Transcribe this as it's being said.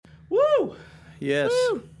Yes.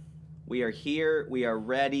 Woo! We are here. We are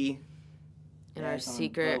ready. In our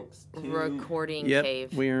secret recording Yep,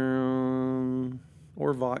 cave. we're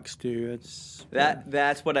or Vox too.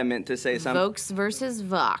 That's what I meant to say. Vokes versus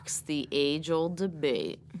Vox, the age-old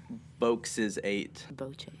debate. Vokes is 8.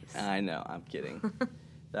 Boches. I know. I'm kidding.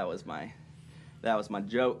 That was my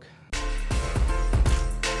joke.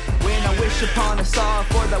 When I wish upon a star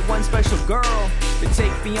for that one special girl to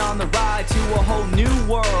take me on the ride to a whole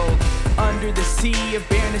new world. Under the sea of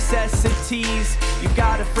bare necessities, you've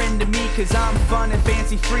got a friend to me cause I'm fun and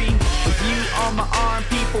fancy free. With you on my arm,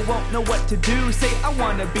 people won't know what to do. Say I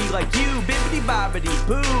wanna be like you, bibbidi bobbidi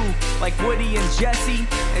boo. Like Woody and Jesse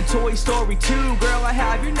and Toy Story 2. Girl, I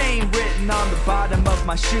have your name written on the bottom of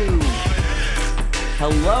my shoe.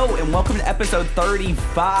 Hello and welcome to episode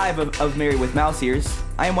 35 of Married with Mouse Ears.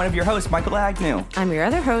 I am one of your hosts, Michael Agnew. I'm your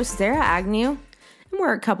other host, Sarah Agnew. And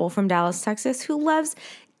we're a couple from Dallas, Texas who loves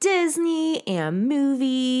Disney and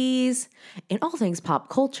movies and all things pop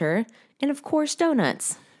culture and, of course,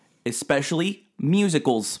 donuts. Especially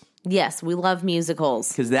musicals. Yes, we love musicals.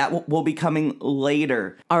 Because that will be coming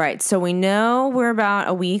later. All right, so we know we're about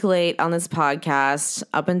a week late on this podcast.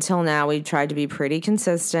 Up until now, we've tried to be pretty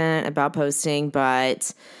consistent about posting,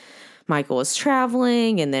 but Michael was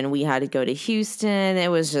traveling, and then we had to go to Houston. It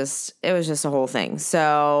was just a whole thing.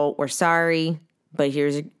 So we're sorry, but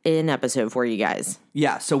here's an episode for you guys.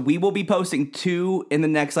 Yeah, so we will be posting 2 in the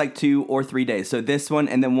next 2 or 3 days. So this one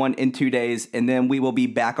and then 1 in 2 days, and then we will be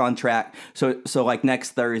back on track. So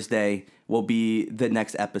next Thursday will be the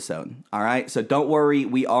next episode. All right, so don't worry.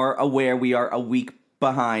 We are aware we are a week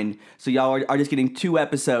behind. So y'all are just getting 2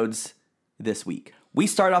 episodes this week. We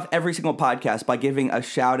start off every single podcast by giving a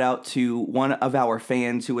shout out to one of our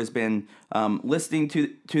fans who has been listening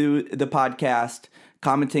to the podcast,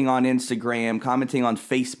 commenting on Instagram, commenting on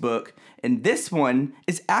Facebook. And this one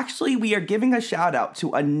is actually, we are giving a shout out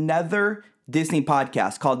to another Disney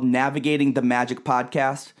podcast called Navigating the Magic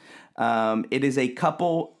Podcast. It is a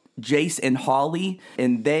couple, Jace and Holly,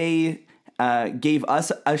 and they gave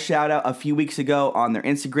us a shout out a few weeks ago on their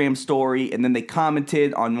Instagram story, and then they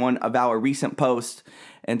commented on one of our recent posts.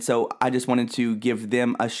 And so I just wanted to give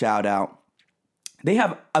them a shout out. They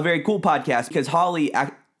have a very cool podcast because Holly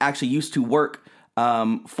actually used to work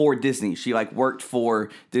for Disney. She worked for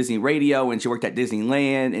Disney Radio, and she worked at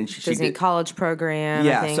Disneyland, and she Disney did college program.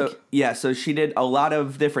 Yeah, I think. so she did a lot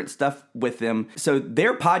of different stuff with them. So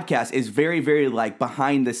their podcast is very, very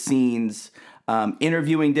behind the scenes,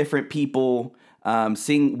 interviewing different people,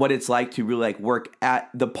 seeing what it's like to really work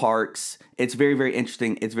at the parks. It's very, very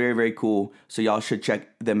interesting. It's very, very cool. So y'all should check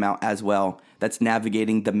them out as well. That's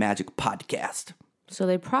Navigating the Magic Podcast. So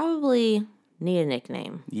they probably need a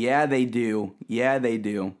nickname. Yeah, they do.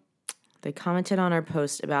 They commented on our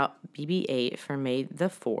post about BB-8 for May the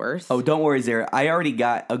 4th. Oh, don't worry, Zara. I already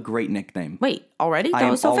got a great nickname. Wait, already?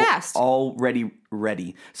 That was so fast. Already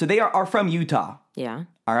ready. So they are from Utah. Yeah.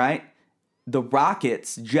 All right? The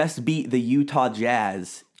Rockets just beat the Utah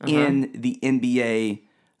Jazz in the NBA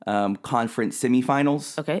conference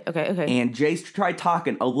semifinals. Okay. And Jace tried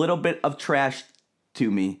talking a little bit of trash to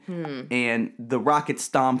me, and the Rockets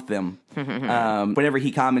stomped them. Whenever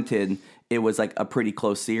he commented, it was a pretty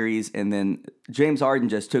close series, and then James Harden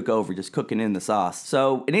just took over, just cooking in the sauce.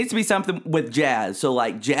 So it needs to be something with jazz. So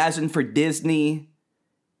jazzing for Disney,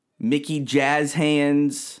 Mickey Jazz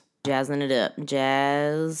Hands. Jazzing it up.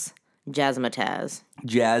 Jazzmatazz.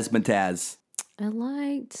 Jazzmatazz. I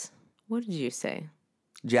liked, what did you say?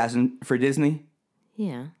 Jazzing for Disney?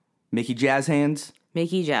 Yeah. Mickey Jazz Hands?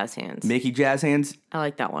 Mickey Jazz Hands. Mickey Jazz Hands? I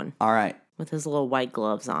like that one. All right. With his little white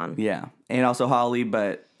gloves on. Yeah. And also Holly,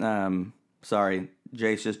 but sorry.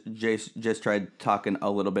 Jace just tried talking a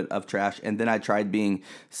little bit of trash, and then I tried being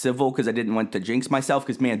civil because I didn't want to jinx myself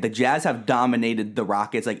because, man, the Jazz have dominated the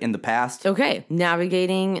Rockets in the past. Okay.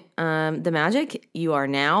 Navigating the Magic, you are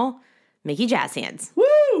now Mickey Jazz Hands.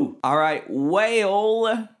 Woo! All right.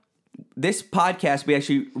 Well, this podcast we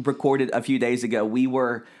actually recorded a few days ago. We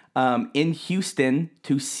were in Houston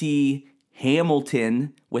to see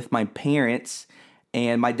Hamilton with my parents,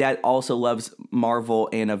 and my dad also loves Marvel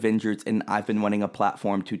and Avengers, and I've been wanting a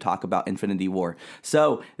platform to talk about Infinity War.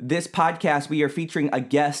 So this podcast, we are featuring a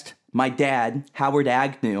guest, my dad, Howard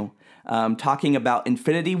Agnew, talking about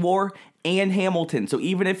Infinity War and Hamilton. So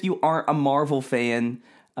even if you aren't a Marvel fan,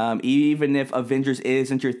 even if Avengers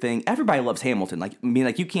isn't your thing, everybody loves Hamilton.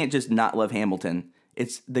 You can't just not love Hamilton.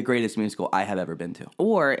 It's the greatest musical I have ever been to.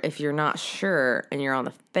 Or if you're not sure and you're on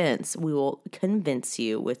the fence, we will convince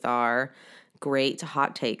you with our great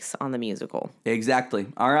hot takes on the musical. Exactly.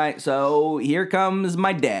 All right, so here comes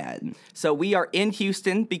my dad. So we are in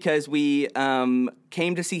Houston because we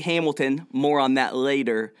came to see Hamilton. More on that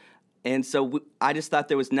later. And so I just thought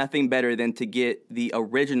there was nothing better than to get the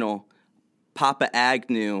original Papa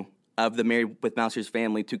Agnew of the Married with Mousers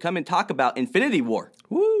family to come and talk about Infinity War.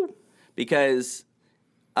 Woo! Because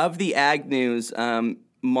of the Agnews,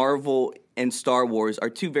 Marvel and Star Wars are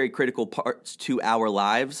two very critical parts to our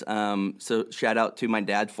lives. So shout out to my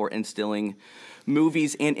dad for instilling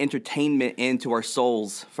movies and entertainment into our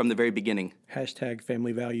souls from the very beginning. Hashtag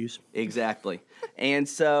family values. Exactly. And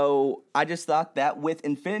so I just thought that with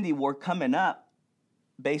Infinity War coming up,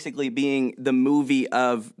 basically being the movie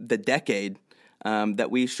of the decade, that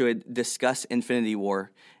we should discuss Infinity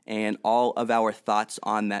War and all of our thoughts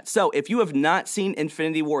on that. So if you have not seen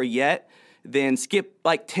Infinity War yet, then skip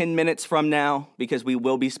like 10 minutes from now because we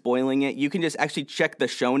will be spoiling it. You can just actually check the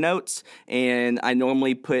show notes, and I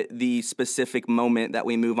normally put the specific moment that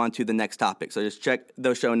we move on to the next topic. So just check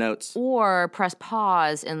those show notes. Or press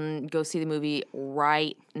pause and go see the movie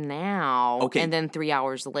right now. Okay. And then 3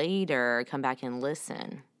 hours later, come back and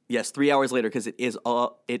listen. Yes, 3 hours later because it is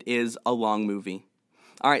a long movie.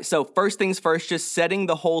 All right, so first things first, just setting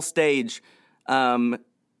the whole stage.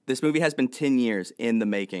 This movie has been 10 years in the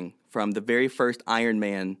making, from the very first Iron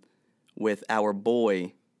Man with our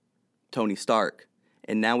boy, Tony Stark.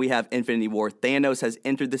 And now we have Infinity War. Thanos has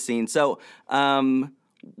entered the scene. So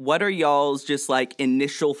what are y'all's just like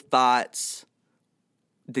initial thoughts?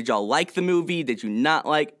 Did y'all like the movie? Did you not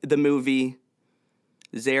like the movie?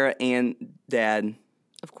 Zara and Dad.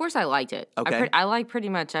 Of course I liked it. Okay. I like pretty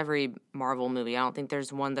much every Marvel movie. I don't think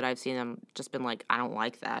there's one that I've seen and just been like, I don't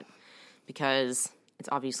like that. Because it's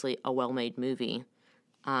obviously a well-made movie.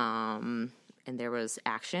 And there was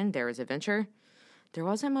action, there was adventure. There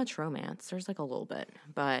wasn't much romance. There's like a little bit.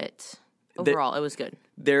 But overall, it was good.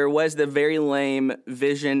 There was the very lame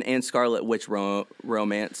Vision and Scarlet Witch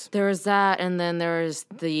romance. There was that, and then there was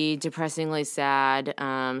the depressingly sad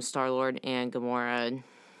Star-Lord and Gamora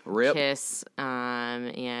Rip. kiss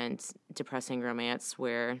and depressing romance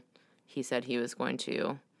where he said he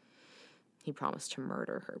promised to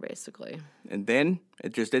murder her, basically. And then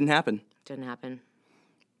it just didn't happen. Didn't happen.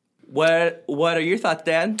 What are your thoughts,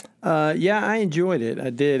 Dad? Yeah, I enjoyed it. I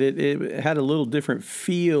did. It had a little different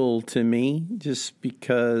feel to me just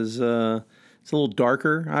because it's a little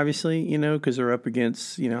darker, obviously, because they're up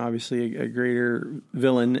against, obviously a greater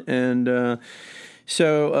villain. And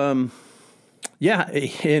yeah.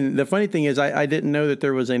 And the funny thing is I didn't know that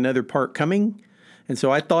there was another part coming. And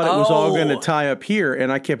so I thought it was all going to tie up here,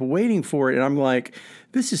 and I kept waiting for it. And I'm like,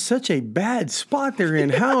 this is such a bad spot they're in.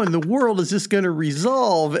 How in the world is this going to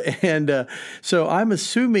resolve? And so I'm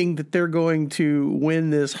assuming that they're going to win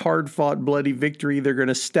this hard-fought, bloody victory. They're going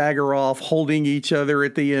to stagger off, holding each other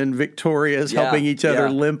at the end, victorious, helping each other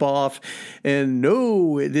limp off. And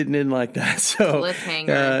no, it didn't end like that. So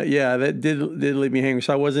cliffhanger. That did leave me hanging.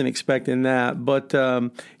 So I wasn't expecting that. But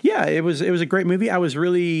it was a great movie. I was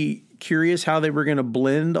really curious how they were going to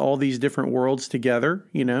blend all these different worlds together.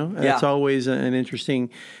 It's always an interesting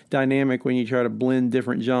dynamic when you try to blend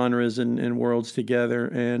different genres and worlds together.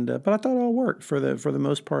 And but I thought it all worked for the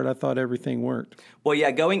most part. I thought everything worked. Well, yeah,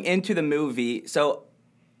 going into the movie, so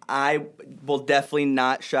I will definitely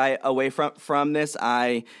not shy away from this.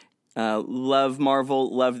 I love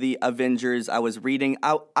Marvel, love the Avengers. I was reading.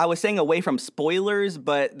 I was saying away from spoilers,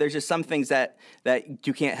 but there's just some things that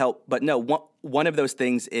you can't help. But no, one of those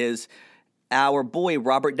things is our boy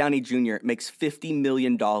Robert Downey Jr. makes $50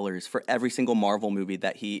 million for every single Marvel movie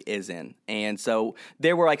that he is in. And so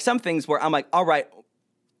there were like some things where I'm like, all right,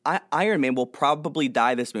 Iron Man will probably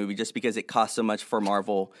die this movie just because it costs so much for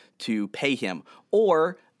Marvel to pay him.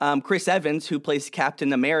 Or Chris Evans, who plays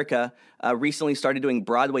Captain America, recently started doing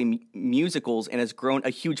Broadway musicals and has grown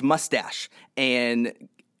a huge mustache. And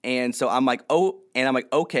so I'm like,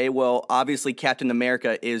 okay, well, obviously Captain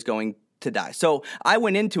America is going to die. So I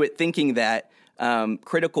went into it thinking that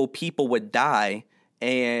critical people would die,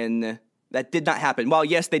 and that did not happen. Well,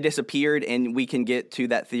 yes, they disappeared, and we can get to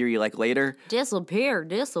that theory like later. Disappear.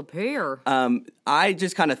 I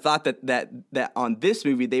just kind of thought that on this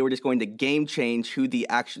movie they were just going to game change who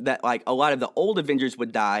that like a lot of the old Avengers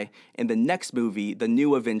would die, and the next movie the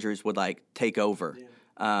new Avengers would like take over.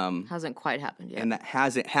 Hasn't quite happened yet. And that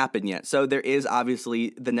hasn't happened yet. So there is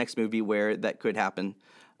obviously the next movie where that could happen.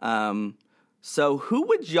 So who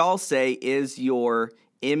would y'all say is your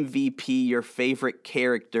MVP, your favorite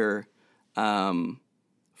character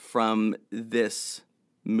from this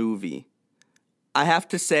movie? I have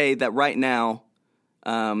to say that right now,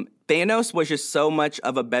 Thanos was just so much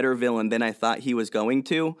of a better villain than I thought he was going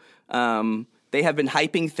to. they have been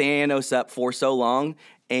hyping Thanos up for so long,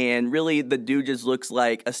 and really the dude just looks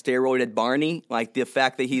like a steroided Barney. Like the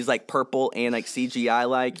fact that he's like purple and like CGI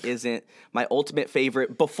like isn't my ultimate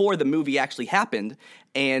favorite before the movie actually happened.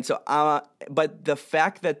 And so, but the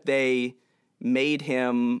fact that they made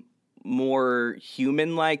him more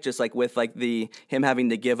human like, just like with like him having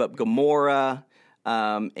to give up Gamora,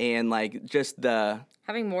 and like just the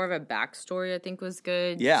having more of a backstory, I think, was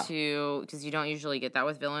good. Yeah. Because you don't usually get that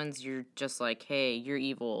with villains. You're just like, hey, you're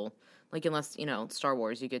evil. Like, unless, Star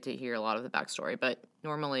Wars, you get to hear a lot of the backstory. But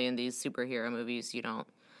normally in these superhero movies, you don't.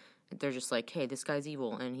 They're just like, hey, this guy's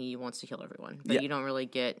evil and he wants to kill everyone. But you don't really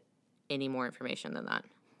get any more information than that.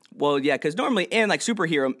 Well, yeah, because normally in like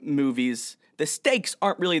superhero movies, the stakes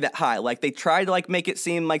aren't really that high. Like they try to like make it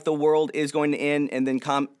seem like the world is going to end, and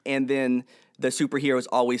then the superheroes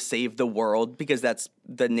always save the world because that's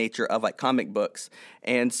the nature of like comic books.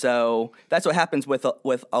 And so that's what happens with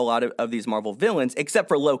a lot of these Marvel villains, except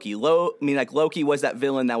for Loki. Loki was that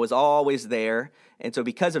villain that was always there. And so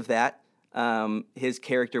because of that, his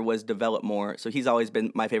character was developed more. So he's always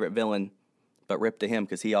been my favorite villain, but rip to him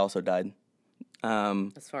because he also died.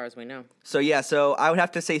 As far as we know. So yeah, so I would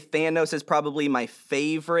have to say Thanos is probably my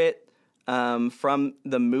favorite from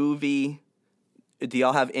the movie. Do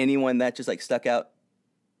y'all have anyone that just like stuck out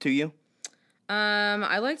to you?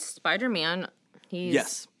 I liked Spider-Man.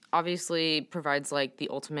 Yes. Obviously provides like the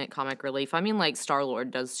ultimate comic relief. I mean, like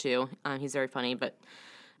Star-Lord does too. He's very funny, but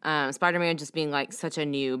Spider-Man just being like such a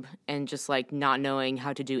noob and just like not knowing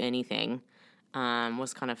how to do anything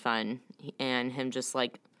was kind of fun. And him just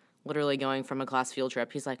like literally going from a class field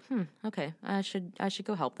trip, he's like, okay, I should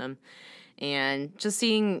go help them. And just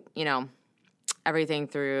seeing, everything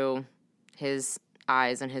through his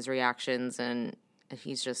eyes and his reactions, and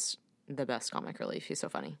he's just the best comic relief. He's so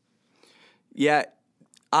funny. Yeah,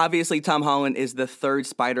 obviously Tom Holland is the third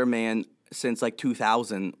Spider-Man since like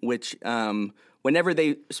 2000, which whenever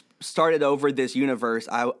they started over this universe,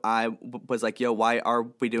 I was like, yo, why are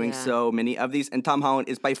we doing so many of these? And Tom Holland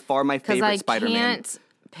is by far my favorite Spider-Man. I can't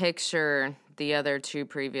picture the other two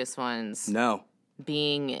previous ones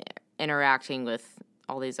interacting with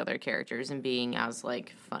all these other characters and being as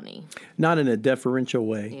like funny, not in a deferential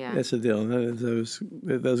way. Yeah, that's the deal.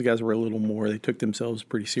 Those guys were a little more. They took themselves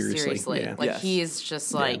pretty seriously. Yeah. Like he's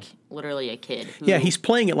just like literally a kid. He's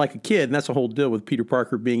playing it like a kid, and that's the whole deal with Peter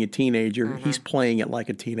Parker being a teenager. Mm-hmm. He's playing it like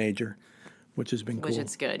a teenager, which has been cool. Which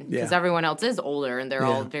is good because everyone else is older and they're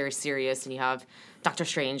all very serious. And you have Doctor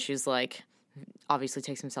Strange, who's like obviously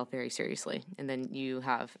takes himself very seriously, and then you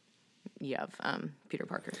have Peter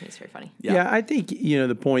Parker. He's very funny. Yeah, I think,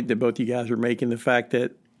 the point that both you guys were making, the fact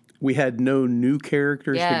that we had no new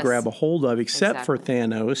characters to grab a hold of except for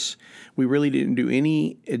Thanos. We really didn't do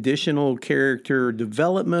any additional character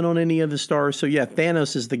development on any of the stars. So,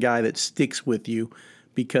 Thanos is the guy that sticks with you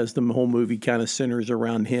because the whole movie kind of centers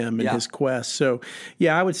around him and his quest. So,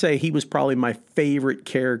 I would say he was probably my favorite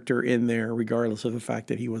character in there, regardless of the fact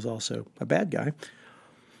that he was also a bad guy.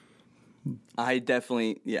 I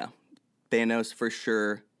definitely, Thanos for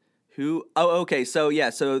sure. Okay. So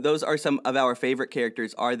those are some of our favorite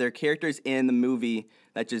characters. Are there characters in the movie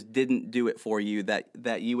that just didn't do it for you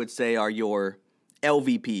that you would say are your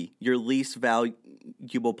LVP, your least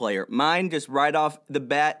valuable player? Mine, just right off the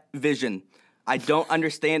bat, Vision. I don't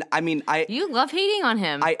understand. I mean, you love hating on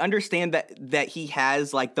him. I understand that he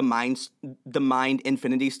has like the mind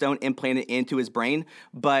Infinity Stone implanted into his brain,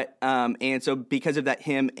 but and so because of that,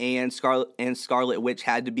 him and Scarlet Witch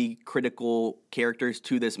had to be critical characters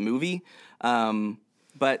to this movie.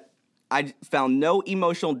 But I found no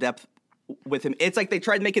emotional depth with him. It's like they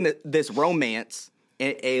tried making this romance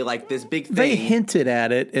like this big thing. They hinted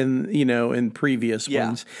at it in previous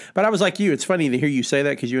ones. But I was like you. It's funny to hear you say that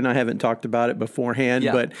because you and I haven't talked about it beforehand.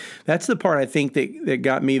 Yeah. But that's the part I think that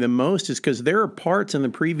got me the most is because there are parts in the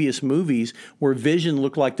previous movies where Vision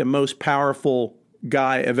looked like the most powerful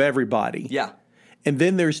guy of everybody. Yeah. And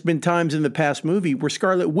then there's been times in the past movie where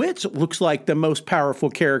Scarlet Witch looks like the most powerful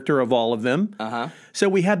character of all of them. Uh-huh. So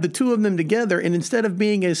we had the two of them together, and instead of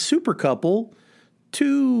being a super couple,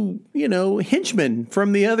 two, henchmen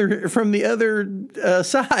from the other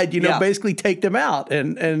side, basically take them out.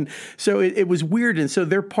 And so it was weird. And so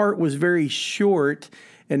their part was very short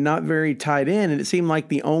and not very tied in. And it seemed like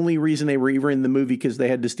the only reason they were even in the movie because they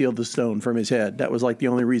had to steal the stone from his head. That was like the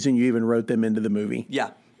only reason you even wrote them into the movie.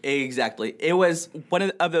 Yeah, exactly. It was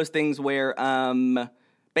one of those things where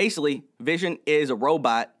basically Vision is a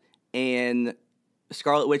robot and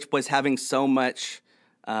Scarlet Witch was having so much...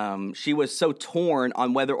 she was so torn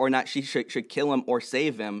on whether or not she should kill him or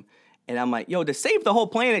save him. And I'm like, to save the whole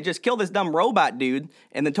planet, just kill this dumb robot dude.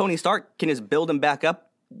 And then Tony Stark can just build him back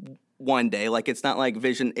up one day. Like, it's not like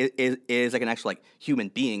Vision is like an actual like human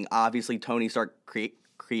being. Obviously, Tony Stark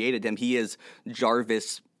created him. He is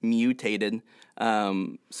Jarvis mutated.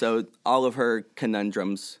 So all of her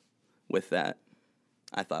conundrums with that,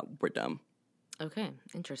 I thought were dumb. Okay,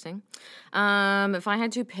 interesting. If I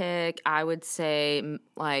had to pick, I would say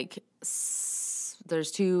like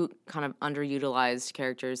there's two kind of underutilized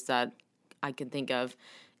characters that I can think of,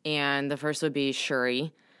 and the first would be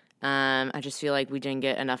Shuri. I just feel like we didn't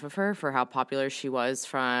get enough of her for how popular she was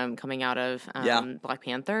from coming out of Black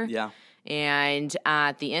Panther. Yeah. And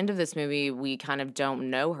at the end of this movie, we kind of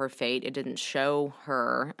don't know her fate. It didn't show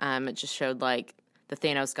her. It just showed like the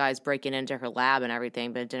Thanos guys breaking into her lab and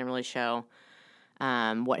everything, but it didn't really show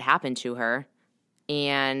what happened to her.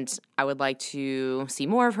 And I would like to see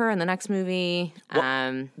more of her in the next movie.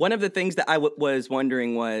 One of the things that I was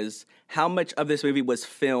wondering was how much of this movie was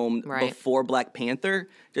filmed before Black Panther,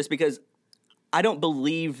 just because I don't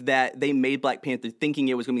believe that they made Black Panther thinking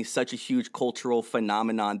it was going to be such a huge cultural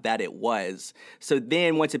phenomenon that it was. So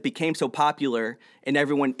then once it became so popular and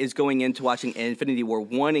everyone is going into watching Infinity War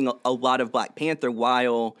wanting a lot of Black Panther,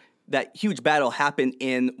 while that huge battle happened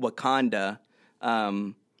in Wakanda,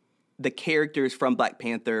 the characters from Black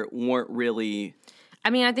Panther weren't really I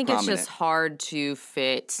mean, I think prominent. It's just hard to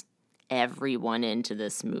fit everyone into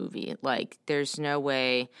this movie. Like, there's no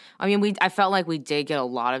way. I mean, I felt like we did get a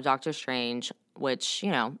lot of Doctor Strange, which,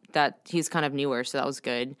 you know, that he's kind of newer, so that was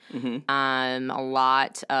good. Mm-hmm. A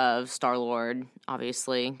lot of Star-Lord,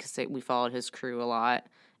 obviously, because we followed his crew a lot.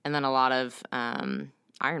 And then a lot of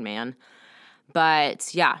Iron Man.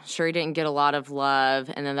 But, yeah, Shuri didn't get a lot of love.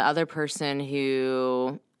 And then the other person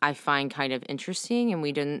who I find kind of interesting, and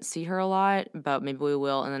we didn't see her a lot, but maybe we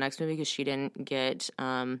will in the next movie because she didn't get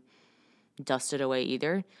dusted away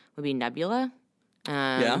either, would be Nebula.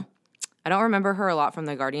 Yeah. I don't remember her a lot from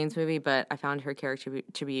the Guardians movie, but I found her character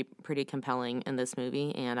to be pretty compelling in this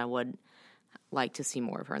movie, and I would like to see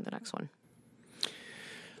more of her in the next one.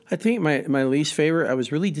 I think my least favorite, I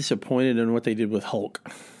was really disappointed in what they did with Hulk.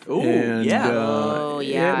 Ooh, And,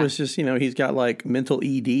 yeah. It was just, you know, he's got like mental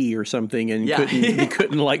ED or something and he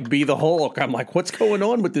couldn't like be the Hulk. I'm like, what's going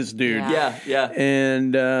on with this dude? Yeah.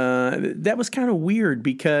 And that was kind of weird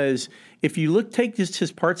because if you take just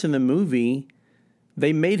his parts in the movie,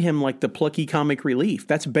 they made him like the plucky comic relief.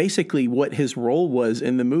 That's basically what his role was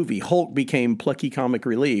in the movie. Hulk became plucky comic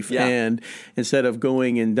relief, and instead of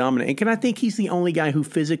going and dominating. And I think he's the only guy who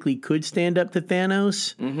physically could stand up to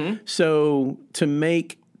Thanos. Mm-hmm. So to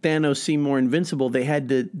make Thanos seem more invincible, they had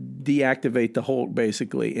to deactivate the Hulk,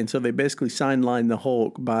 basically. And so they basically sidelined the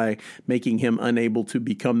Hulk by making him unable to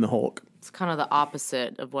become the Hulk. It's kind of the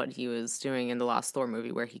opposite of what he was doing in the last Thor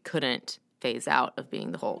movie, where he couldn't phase out of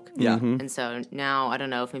being the Hulk. Yeah. Mm-hmm. And so now I don't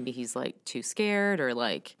know if maybe he's like too scared or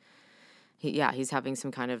like, he's having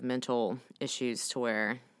some kind of mental issues to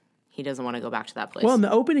where he doesn't want to go back to that place. Well, in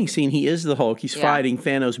the opening scene, he is the Hulk. He's fighting.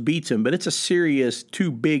 Thanos beats him, but it's a serious two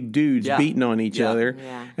big dudes beating on each other.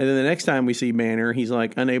 Yeah. And then the next time we see Banner, he's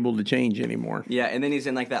like unable to change anymore. Yeah, and then he's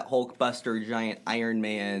in like that Hulkbuster giant Iron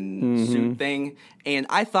Man suit thing. And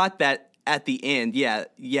I thought that at the end,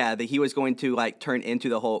 that he was going to like turn into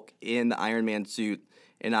the Hulk in the Iron Man suit,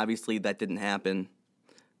 and obviously that didn't happen.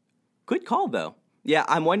 Good call, though. Yeah,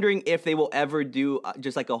 I'm wondering if they will ever do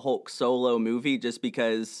just like a Hulk solo movie, just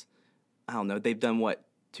because, I don't know, they've done,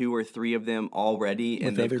 2 or 3 of them already,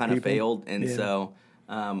 and they've kind of failed. And so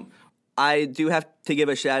I do have to give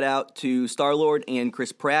a shout out to Star-Lord and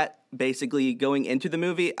Chris Pratt. Basically, going into the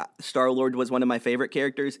movie, Star-Lord was one of my favorite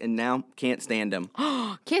characters, and now can't stand him.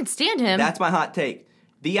 Can't stand him. That's my hot take.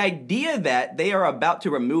 The idea that they are about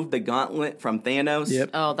to remove the gauntlet from Thanos.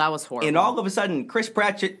 Yep. Oh, that was horrible. And all of a sudden, Chris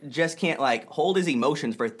Pratt just can't like hold his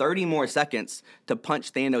emotions for 30 more seconds to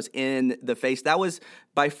punch Thanos in the face. That was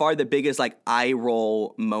by far the biggest like eye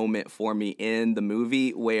roll moment for me in the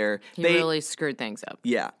movie, where he really screwed things up.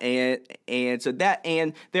 Yeah, and so that,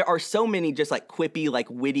 and there are so many just like quippy,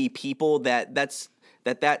 like witty people that's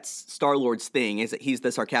Star-Lord's thing, is that he's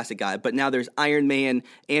the sarcastic guy. But now there's Iron Man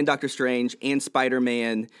and Doctor Strange and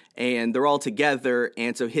Spider-Man, and they're all together,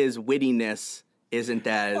 and so his wittiness isn't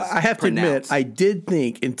as I have pronounced. to admit, I did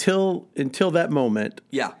think until that moment,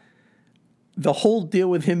 Yeah. the whole deal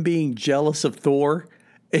with him being jealous of Thor,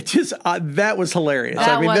 it just that was hilarious.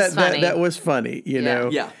 That was funny. That was funny, you know.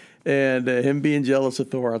 Yeah. And him being jealous of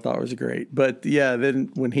Thor, I thought was great. But yeah,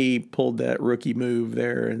 then when he pulled that rookie move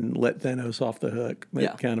there and let Thanos off the hook,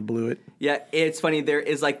 that kind of blew it. Yeah, it's funny.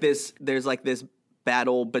 There's like this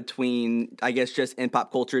battle between, I guess, just in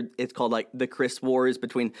pop culture, it's called like the Chris Wars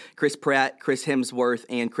between Chris Pratt, Chris Hemsworth,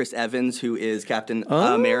 and Chris Evans, who is Captain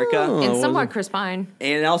America. And somewhat Chris Pine.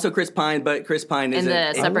 And also Chris Pine, but Chris Pine is in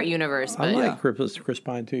the separate universe. I But like Chris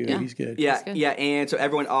Pine too. Yeah. He's good. Yeah, good. yeah, and so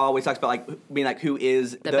everyone always talks about like being like, who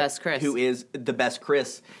is the best Chris? Who is the best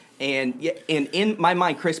Chris? And in my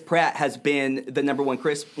mind, Chris Pratt has been the number one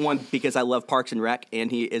Chris. One, because I love Parks and Rec,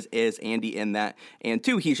 and he is Andy in that. And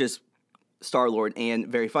two, he's just Star-Lord and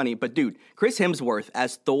very funny. But dude, Chris Hemsworth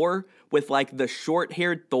as Thor with like the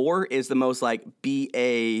short-haired Thor is the most like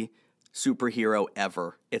BA superhero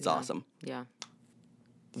ever. It's awesome. Yeah.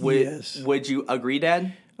 Would you agree,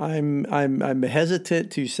 Dad? I'm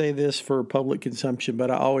hesitant to say this for public consumption, but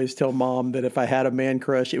I always tell Mom that if I had a man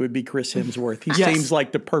crush, it would be Chris Hemsworth. He seems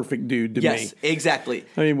like the perfect dude to me. Yes, exactly.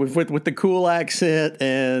 I mean, with the cool accent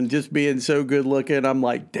and just being so good looking, I'm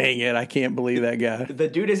like, dang it, I can't believe that guy. The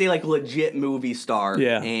dude is a like legit movie star.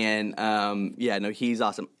 Yeah. And he's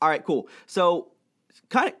awesome. All right, cool. So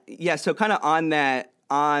kind of on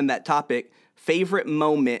that topic, favorite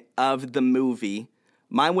moment of the movie.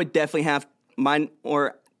 Mine would definitely have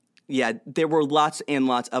there were lots and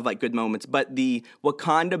lots of like good moments, but the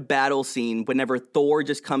Wakanda battle scene, whenever Thor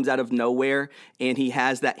just comes out of nowhere and he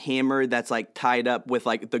has that hammer that's like tied up with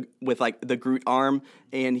the Groot arm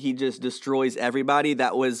and he just destroys everybody.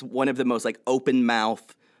 That was one of the most like open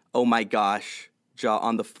mouth, oh my gosh, jaw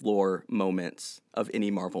on the floor moments of any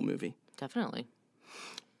Marvel movie. Definitely.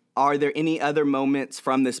 Are there any other moments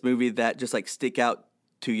from this movie that just like stick out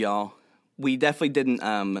to y'all? We definitely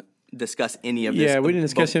didn't discuss any of this. Yeah, we didn't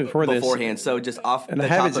discuss it beforehand. So just off the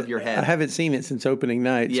top of your head. I haven't seen it since opening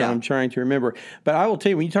night, so Yeah. I'm trying to remember. But I will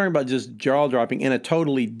tell you, when you're talking about just jaw dropping in a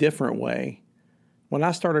totally different way, when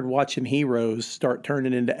I started watching heroes start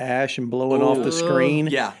turning into ash and blowing off the screen,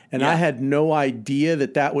 and I had no idea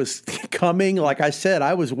that was coming. Like I said,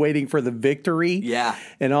 I was waiting for the victory. Yeah.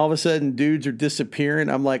 And all of a sudden, dudes are disappearing.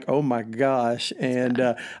 I'm like, oh my gosh.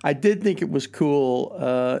 And I did think it was cool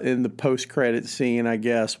in the post-credit scene, I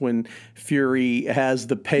guess, when Fury has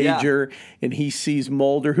the pager and he sees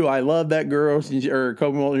Mulder, who I love that girl, or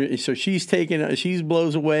Kobe Mulder. So she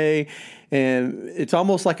blows away. And it's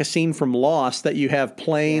almost like a scene from Lost that you have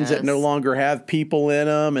planes that no longer have people in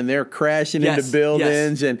them and they're crashing into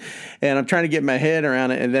buildings. And I'm trying to get my head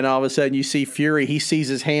around it. And then all of a sudden you see Fury. He sees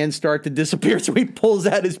his hands start to disappear. So he pulls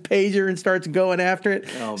out his pager and starts going after it.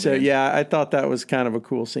 Oh, so, man. yeah, I thought that was kind of a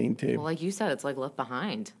cool scene, too. Well, like you said, it's like Left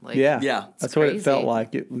Behind. Like, Yeah. That's what it felt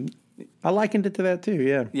like. I likened it to that, too,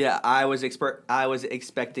 yeah. Yeah, I was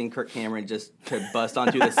expecting Kirk Cameron just to bust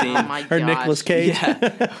onto the scene. Oh my Or gosh. Nicolas Cage.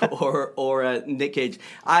 Yeah, or Nick Cage.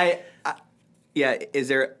 Is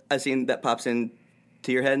there a scene that pops in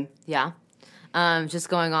to your head? Yeah. Just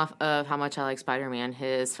going off of how much I like Spider-Man,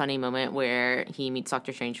 his funny moment where he meets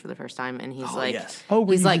Doctor Strange for the first time, and he's like, yes.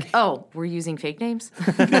 we're using fake names?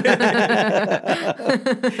 He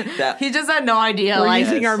just had no idea. We're like,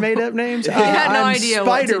 using our made-up names? He had no idea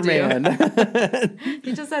what to do. Spider-Man.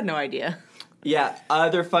 He just had no idea. Yeah,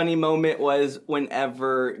 other funny moment was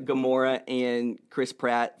whenever Gamora and Chris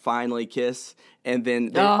Pratt finally kiss, and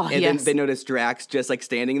then then they notice Drax just like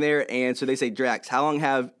standing there, and so they say, Drax, how long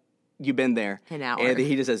have you been there? An hour. And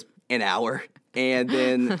he just says, an hour. And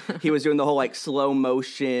then he was doing the whole like slow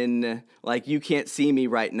motion, like you can't see me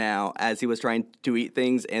right now, as he was trying to eat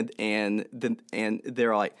things, and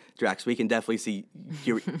they're all like, Drax, we can definitely see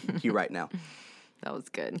you right now. That was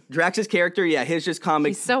good. Drax's character, his just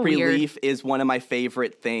comic relief is one of my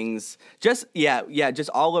favorite things. Just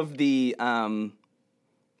all of the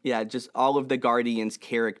all of the Guardians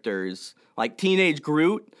characters, like Teenage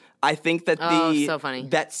Groot. I think that so funny.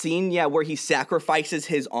 That scene, where he sacrifices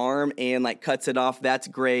his arm and like cuts it off, that's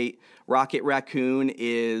great. Rocket Raccoon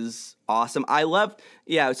is awesome. I love,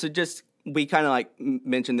 so just, we kind of like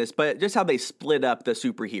mentioned this, but just how they split up the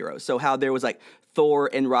superheroes. So how there was like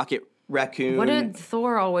Thor and Rocket Raccoon. What did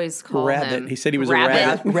Thor always call Rabbit. him? He said he was a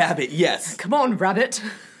rabbit. Rabbit, yes. Come on, Rabbit.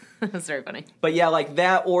 That's very funny. But like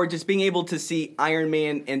that, or just being able to see Iron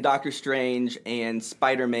Man and Doctor Strange and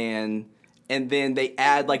Spider-Man, and then they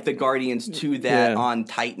add like the Guardians to that on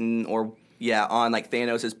Titan, or on like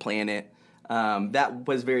Thanos' planet. That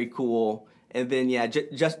was very cool. And then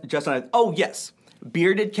just on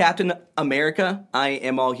bearded Captain America, I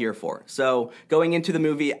am all here for. So going into the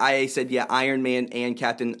movie, I said Iron Man and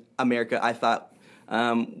Captain America, I thought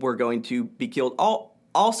were going to be killed.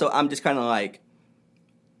 Also, I'm just kind of like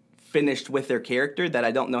finished with their character, that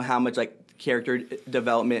I don't know how much like character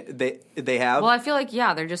development they have. Well, I feel like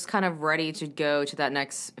they're just kind of ready to go to that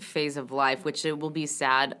next phase of life, which it will be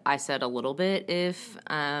sad. I said a little bit if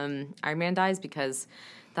Iron Man dies, because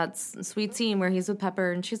That's a sweet scene where he's with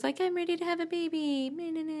Pepper and she's like, I'm ready to have a baby.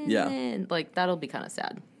 Yeah. Like, that'll be kind of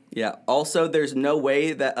sad. Yeah. Also, there's no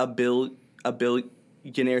way that a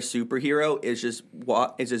billionaire superhero is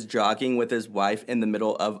just jogging with his wife in the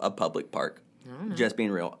middle of a public park. Just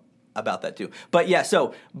being real about that too. But yeah,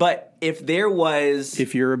 but if there was,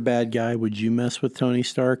 if you're a bad guy, would you mess with Tony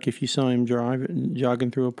Stark if you saw him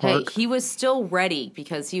jogging through a park? Hey, he was still ready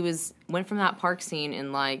because he went from that park scene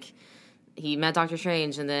and like he met Doctor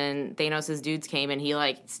Strange, and then Thanos' dudes came, and he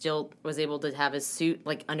like still was able to have his suit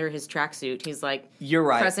like under his tracksuit. He's like, you're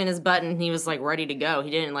right, pressing his button. He was like ready to go. He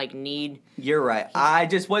didn't like need. You're right. I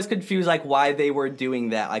just was confused, like why they were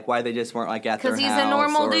doing that, like why they just weren't like at their house. Because he's a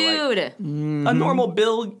normal dude, like, a normal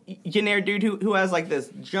billionaire dude who has like this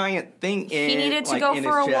giant thing. He needed to go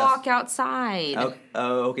for a walk outside.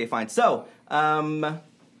 Oh, okay, fine. So,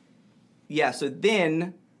 yeah. So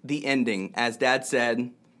then the ending, as Dad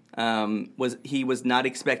said. He was not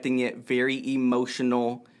expecting it. Very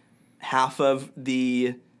emotional. Half of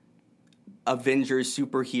the Avengers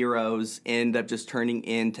superheroes end up just turning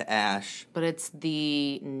into ash. But it's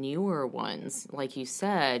the newer ones, like you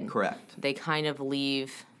said. Correct. They kind of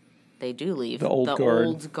leave. They do leave the old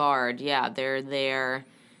guard. Yeah, they're there,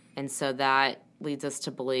 and so that leads us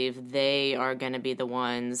to believe they are going to be the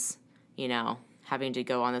ones, having to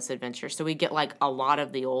go on this adventure. So we get like a lot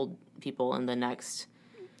of the old people in the next.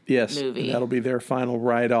 Yes, movie. That'll be their final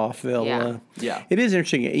write-off. They'll, yeah. It is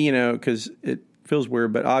interesting, because it feels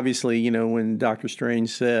weird, but obviously, when Doctor Strange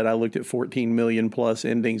said, I looked at 14 million plus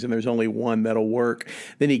endings and there's only one that'll work.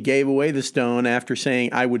 Then he gave away the stone after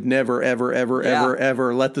saying, I would never, ever, ever,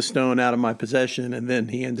 ever let the stone out of my possession. And then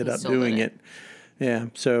he ended up doing it. Yeah,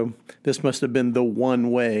 so this must have been the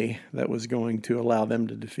one way that was going to allow them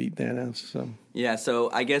to defeat Thanos. So yeah,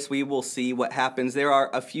 so I guess we will see what happens. There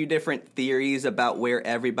are a few different theories about where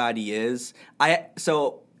everybody is.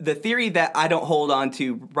 So the theory that I don't hold on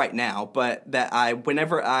to right now, but that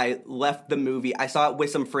whenever I left the movie, I saw it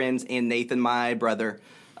with some friends and Nathan, my brother,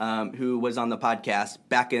 who was on the podcast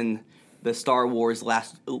back in the Star Wars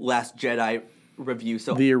Last Jedi review.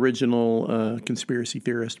 So the original conspiracy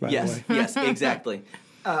theorist, by the way. Yes, exactly.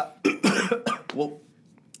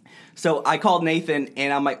 So I called Nathan,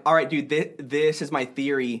 and I'm like, all right, dude, this is my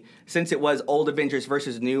theory. Since it was old Avengers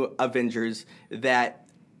versus new Avengers, that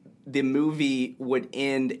the movie would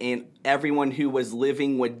end and everyone who was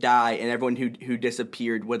living would die and everyone who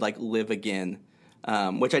disappeared would, like, live again,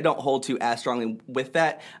 which I don't hold to as strongly with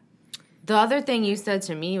that. The other thing you said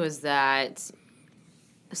to me was that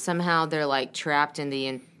somehow they're like trapped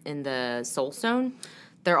in the Soul Stone.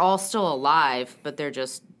 They're all still alive, but they're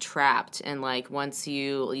just trapped. And like once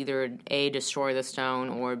you either A, destroy the stone,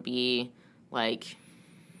 or B, like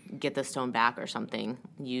get the stone back or something,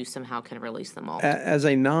 you somehow can release them all. As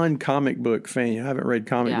a non-comic book fan, I haven't read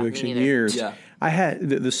comic books in years. Yeah. I had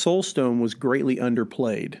the Soul Stone was greatly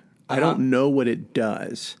underplayed. I don't know what it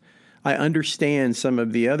does. I understand some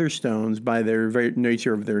of the other stones by their very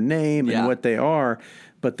nature of their name and what they are.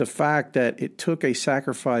 But the fact that it took a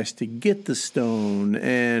sacrifice to get the stone,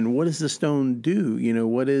 and what does the stone do?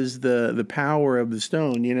 What is the power of the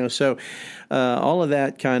stone? So all of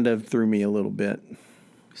that kind of threw me a little bit.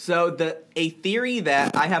 So a theory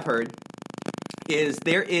that I have heard is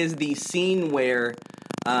there is the scene where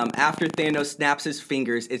after Thanos snaps his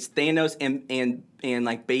fingers, it's Thanos and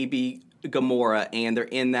like baby Gamora, and they're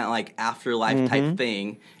in that like afterlife type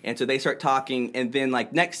thing, and so they start talking, and then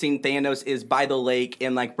like next scene Thanos is by the lake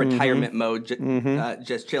in like retirement mode,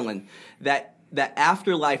 just chilling. That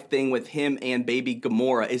afterlife thing with him and baby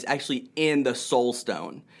Gamora is actually in the Soul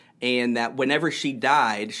Stone, and that whenever she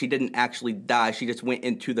died, she didn't actually die, she just went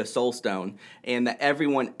into the Soul Stone, and that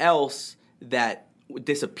everyone else that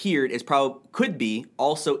disappeared could be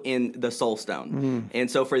also in the Soul Stone,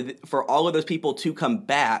 and so for all of those people to come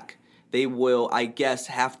back, they will, I guess,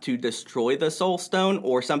 have to destroy the Soul Stone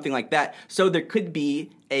or something like that. So there could be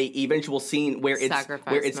a eventual scene where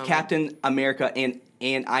it's Captain America and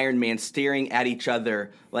Iron Man staring at each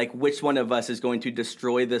other, like which one of us is going to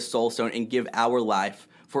destroy this Soul Stone and give our life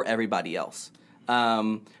for everybody else.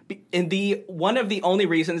 And one of the only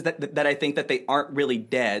reasons that I think that they aren't really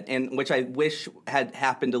dead, and which I wish had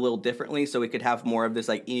happened a little differently so we could have more of this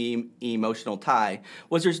like emotional tie,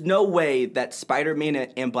 was there's no way that Spider-Man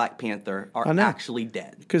and Black Panther are actually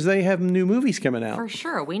dead. Because they have new movies coming out. For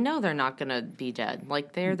sure. We know they're not going to be dead.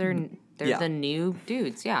 Like they're the new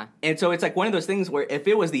dudes, yeah. And so it's like one of those things where if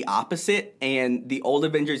it was the opposite and the old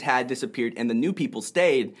Avengers had disappeared and the new people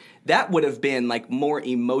stayed, that would have been like more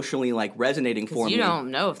emotionally like resonating for me. You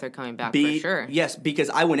don't know if they're coming back for sure. Yes,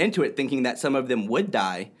 because I went into it thinking that some of them would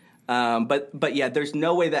die. But yeah, there's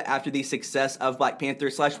no way that after the success of Black Panther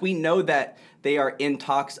 / we know that they are in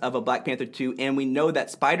talks of a Black Panther 2, and we know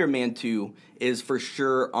that Spider-Man 2 is for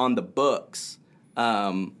sure on the books.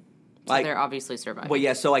 So they're obviously surviving. Well,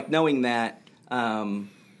 yeah, so like knowing that,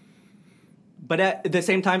 but at the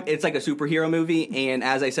same time, it's like a superhero movie, and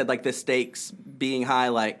as I said, like the stakes being high,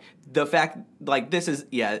 like the fact, like this is,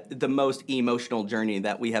 the most emotional journey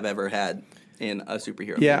that we have ever had in a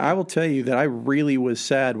superhero movie. I will tell you that I really was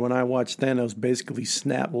sad when I watched Thanos basically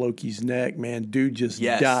snap Loki's neck, man. Dude just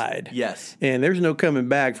died. Yes. And there's no coming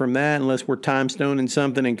back from that unless we're time stoning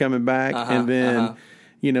something and coming back. And then,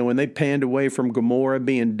 when they panned away from Gamora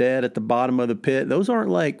being dead at the bottom of the pit, those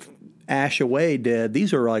aren't like ash away dead.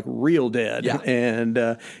 These are like real dead. Yeah. And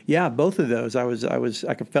both of those,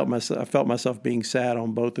 I felt myself being sad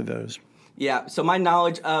on both of those. Yeah, so my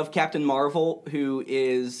knowledge of Captain Marvel, who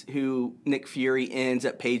Nick Fury ends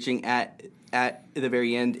up paging at the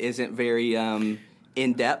very end, isn't very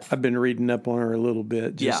in depth. I've been reading up on her a little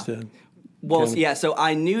bit. So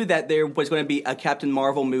I knew that there was going to be a Captain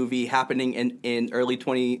Marvel movie happening in early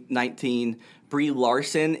 2019. Brie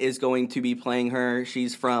Larson is going to be playing her.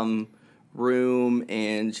 She's from Room,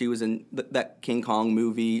 and she was in that King Kong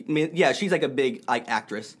movie. I mean, she's like a big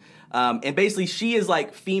actress. And basically, she is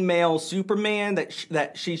like female Superman.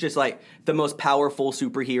 That she's just like the most powerful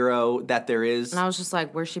superhero that there is. And I was just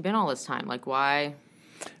like, where's she been all this time? Like, why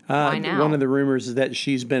now? One of the rumors is that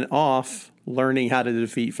she's been off learning how to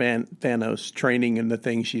defeat Thanos, training in the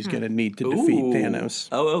things she's going to need to defeat Thanos.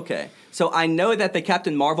 Oh, okay. So I know that the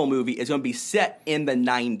Captain Marvel movie is going to be set in the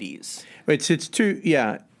 90s. It's too,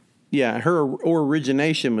 her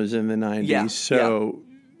origination was in the 90s. Yeah, so.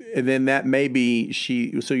 And then that maybe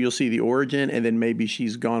so you'll see the origin, and then maybe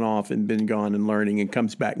she's gone off and been gone and learning and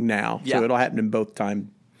comes back now. Yeah. So it'll happen in both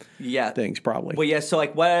things probably. Well, so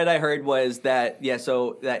like what I heard was that,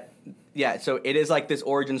 so it is like this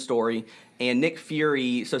origin story, and Nick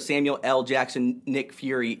Fury, so Samuel L. Jackson, Nick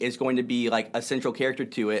Fury is going to be like a central character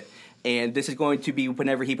to it. And this is going to be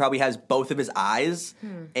whenever he probably has both of his eyes,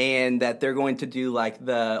 and that they're going to do like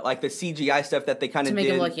the CGI stuff that they kind of did to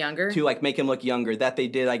make him look younger. To like make him look younger. That they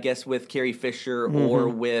did, I guess, with Carrie Fisher or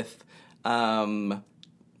with, not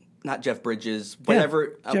Jeff Bridges,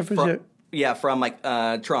 whatever. From like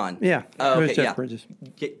Tron. Yeah. Oh, okay. Jeff Bridges.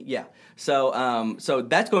 Yeah. So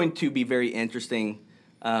that's going to be very interesting.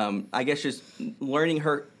 I guess just learning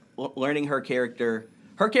her character.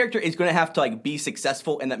 Her character is going to have to like be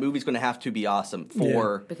successful, and that movie's going to have to be awesome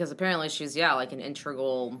because apparently she's like an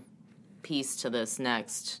integral piece to this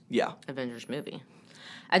next Avengers movie.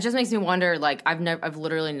 It just makes me wonder. Like I've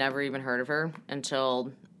literally never even heard of her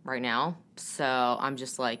until right now. So I'm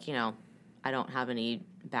just like I don't have any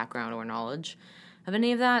background or knowledge of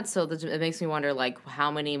any of that. So it makes me wonder like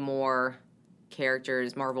how many more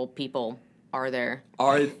characters, Marvel people, are there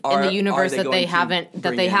in the universe that they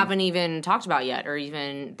haven't even talked about yet, or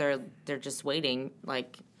even they're just waiting,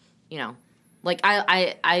 like like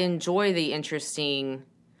I enjoy the interesting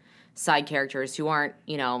side characters who aren't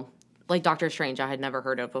like Doctor Strange I had never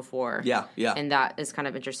heard of before, and that is kind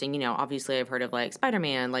of interesting. Obviously I've heard of like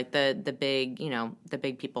Spider-Man, like the big the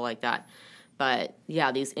big people like that, but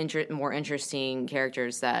these more interesting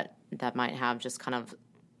characters that might have just kind of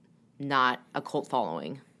not a cult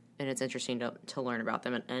following. And it's interesting to learn about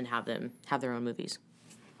them and have them have their own movies.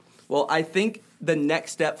 Well, I think the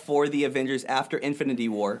next step for the Avengers after Infinity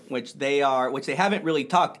War, which they haven't really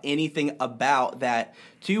talked anything about, that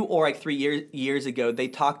 2 or like 3 years ago, they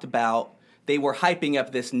talked about, they were hyping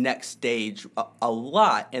up this next stage a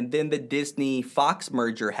lot. And then the Disney-Fox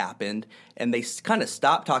merger happened, and they kind of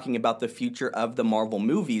stopped talking about the future of the Marvel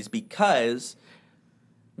movies because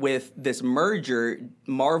with this merger,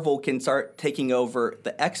 Marvel can start taking over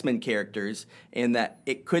the X-Men characters, and that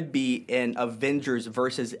it could be an Avengers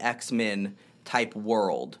versus X-Men type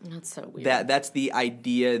world. That's so weird. That's the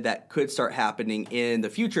idea that could start happening in the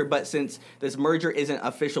future, but since this merger isn't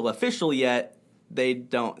official yet, they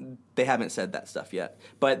haven't said that stuff yet.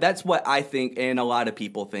 But that's what I think, and a lot of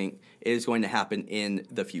people think, is going to happen in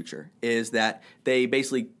the future, is that they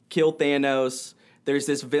basically kill Thanos. There's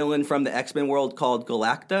this villain from the X-Men world called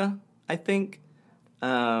Galacta, I think,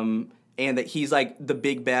 and that he's like the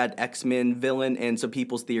big bad X-Men villain, and so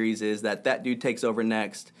people's theories is that dude takes over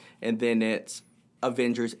next, and then it's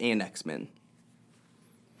Avengers and X-Men.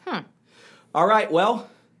 All right, well,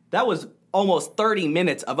 that was almost 30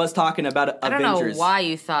 minutes of us talking about Avengers. I don't know why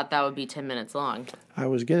you thought that would be 10 minutes long. I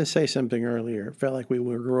was going to say something earlier. It felt like we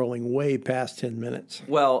were rolling way past 10 minutes.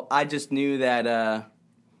 Well, I just knew that...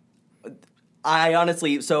 I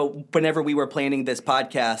honestly, so whenever we were planning this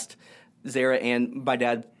podcast, Zara and my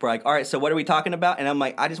dad were like, all right, so what are we talking about? And I'm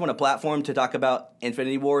like, I just want a platform to talk about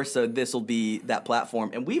Infinity War, so this will be that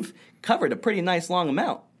platform. And we've covered a pretty nice long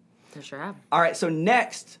amount. For sure have. All right, so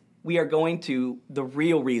next we are going to, the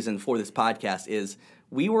real reason for this podcast is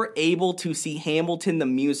we were able to see Hamilton the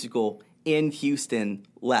musical in Houston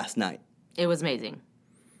last night. It was amazing.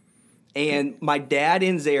 And my dad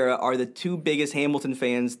and Zara are the two biggest Hamilton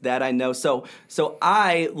fans that I know. So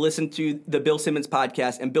I listened to the Bill Simmons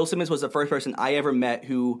podcast, and Bill Simmons was the first person I ever met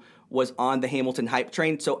who was on the Hamilton hype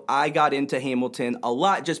train. So I got into Hamilton a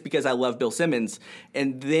lot just because I love Bill Simmons.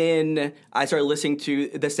 And then I started listening to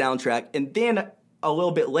the soundtrack. And then a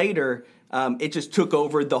little bit later, it just took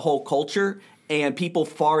over the whole culture. And people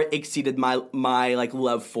far exceeded my like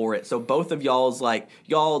love for it. So both of y'all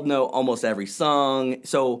know almost every song.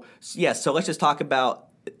 So yes, so let's just talk about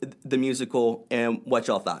the musical and what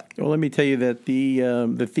y'all thought. Well, let me tell you that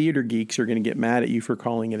the theater geeks are going to get mad at you for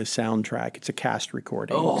calling it a soundtrack. It's a cast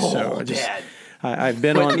recording. Oh, so Dad. I've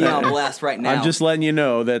been Put me on blast right now. I'm just letting you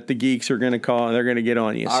know that the geeks are going to call. They're going to get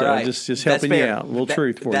on you. All so right. just helping you out. A little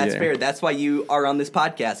truth for you. That's fair. That's why you are on this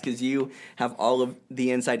podcast, because you have all of the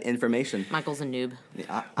inside information. Michael's a noob.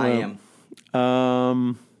 I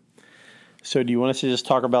am. So do you want us to just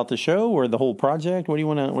talk about the show or the whole project? What do you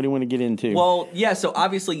want to get into? Well, yeah. So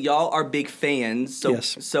obviously y'all are big fans. So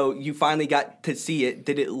yes. So you finally got to see it.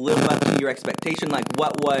 Did it live up to your expectation? Like,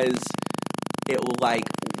 what was it like?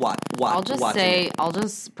 I'll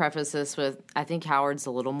just preface this with, I think Howard's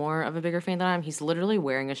a little more of a bigger fan than I am. He's literally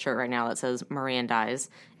wearing a shirt right now that says Mirandize,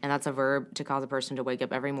 and that's a verb to cause a person to wake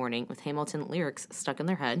up every morning with Hamilton lyrics stuck in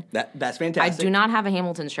their head. That's fantastic. I do not have a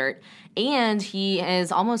Hamilton shirt, and he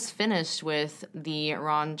is almost finished with the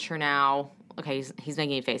Ron Chernow. Okay, he's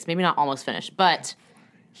making a face. Maybe not almost finished, but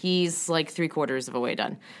he's like 3/4 of a way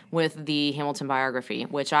done with the Hamilton biography,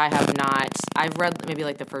 which I have not. I've read maybe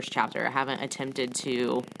like the first chapter. I haven't attempted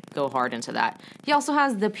to go hard into that. He also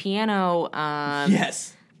has the piano.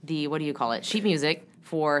 Yes. The, what do you call it? Sheet music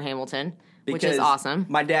for Hamilton, which Because is awesome.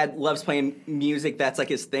 My dad loves playing music. That's like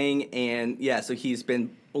his thing. And yeah, so he's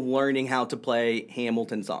been learning how to play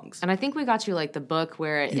Hamilton songs. And I think we got you like the book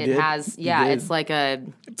where it did? has, You yeah, did? it's like a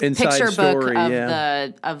Inside picture story, book of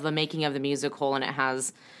yeah. the making of the musical, and it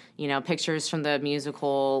has, you know, pictures from the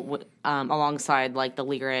musical alongside like the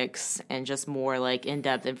lyrics and just more like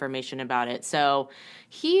in-depth information about it. So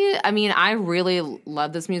I really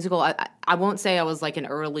love this musical. I won't say I was like an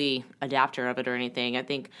early adapter of it or anything. I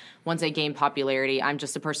think once it gained popularity, I'm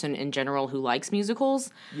just a person in general who likes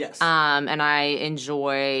musicals. Yes. And I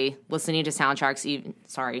enjoy listening to soundtracks,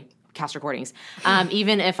 cast recordings.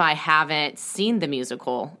 Even if I haven't seen the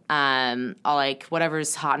musical, I'll like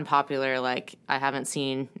whatever's hot and popular. Like I haven't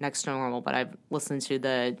seen Next to Normal, but I've listened to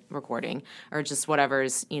the recording, or just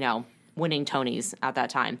whatever's, you know, winning Tonys at that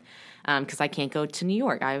time. Because I can't go to New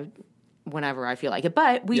York whenever I feel like it.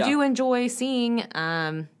 But we do enjoy seeing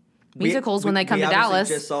musicals when they come to Dallas.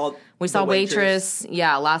 We saw Waitress,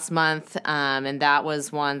 last month, and that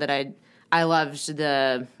was one that I loved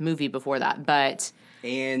the movie before that, but.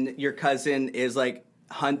 And your cousin is like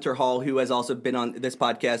Hunter Hall, who has also been on this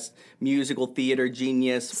podcast, musical theater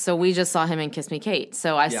genius. So we just saw him in Kiss Me Kate.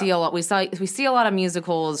 So I see a lot. We see a lot of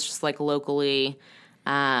musicals just like locally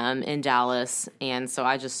in Dallas, and so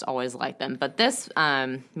I just always like them. But this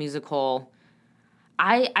musical,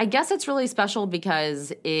 I guess it's really special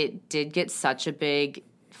because it did get such a big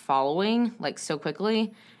following like so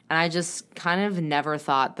quickly, and I just kind of never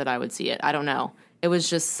thought that I would see it. I don't know. It was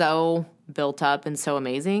just so built up and so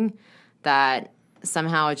amazing that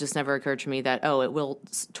somehow it just never occurred to me that, it will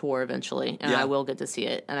tour eventually and I will get to see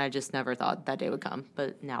it. And I just never thought that day would come,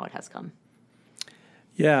 but now it has come.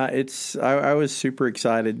 Yeah, I was super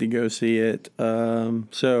excited to go see it. I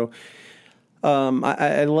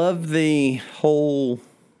love the whole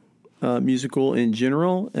musical in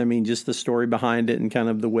general. I mean, just the story behind it and kind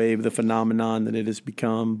of the wave, the phenomenon that it has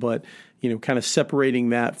become. But, you know, kind of separating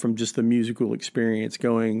that from just the musical experience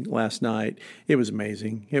going last night, it was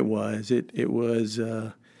amazing. It was. It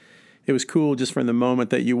was cool just from the moment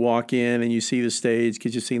that you walk in and you see the stage,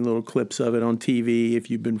 because you've seen little clips of it on TV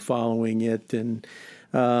if you've been following it. And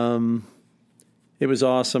it was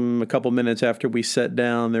awesome. A couple minutes after we sat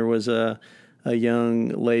down, there was a young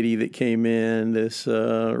lady that came in.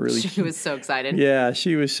 She was so excited. Yeah,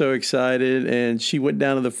 she was so excited, and she went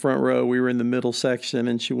down to the front row. We were in the middle section,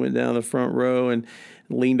 and she went down to the front row and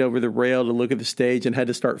leaned over the rail to look at the stage and had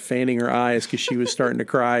to start fanning her eyes because she was starting to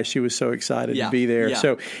cry. She was so excited to be there. Yeah.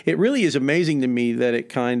 So it really is amazing to me that it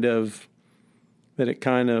kind of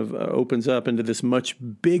opens up into this much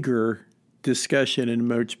bigger discussion and a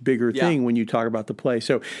much bigger thing when you talk about the play.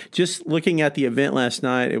 So just looking at the event last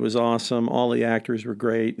night, it was awesome. All the actors were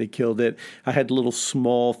great. They killed it. I had little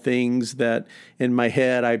small things that in my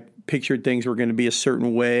head I pictured things were going to be a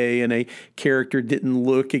certain way, and a character didn't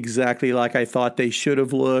look exactly like I thought they should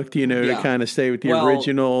have looked, to kind of stay with the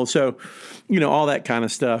original. So, all that kind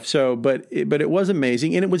of stuff. So, but it was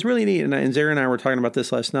amazing, and it was really neat. And Zara and I were talking about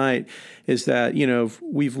this last night, is that,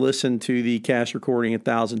 we've listened to the cast recording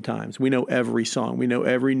 1,000 times. We know every song. We know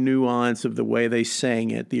every nuance of the way they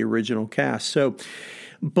sang it, the original cast. So,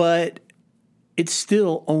 but it's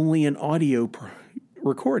still only an audio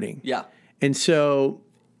recording. Yeah. And so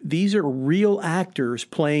these are real actors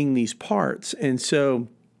playing these parts. And so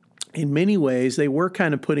in many ways, they were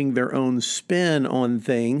kind of putting their own spin on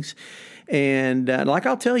things. And like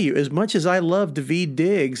I'll tell you, as much as I love Daveed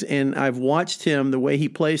Diggs, and I've watched him, the way he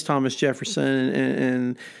plays Thomas Jefferson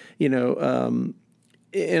and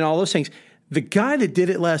and all those things, the guy that did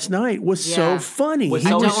it last night was so funny. I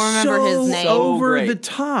don't remember his name. Over the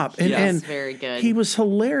top. And very good. He was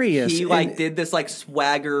hilarious. He did this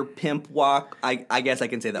swagger pimp walk. I guess I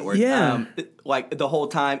can say that word. Yeah. The whole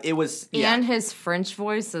time it was. And his French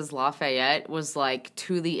voice as Lafayette was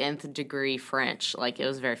to the nth degree French. It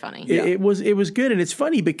was very funny. It was good, and it's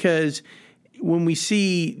funny because when we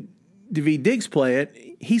see Daveed Diggs play it,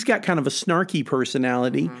 he's got kind of a snarky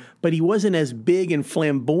personality, but he wasn't as big and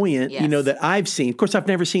flamboyant, that I've seen. Of course, I've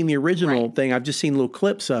never seen the original thing. I've just seen little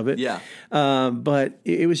clips of it. Yeah. But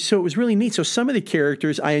it was really neat. So some of the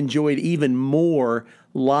characters I enjoyed even more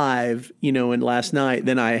live, in last night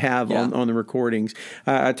than I have on the recordings.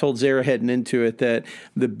 I told Zara heading into it that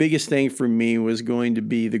the biggest thing for me was going to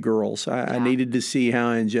be the girls. I needed to see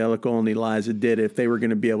how Angelica and Eliza did it, if they were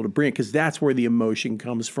going to be able to bring it, because that's where the emotion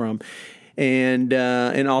comes from. And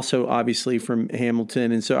also obviously from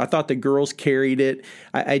Hamilton. And so I thought the girls carried it.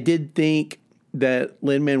 I did think that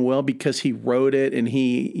Lin-Manuel, because he wrote it and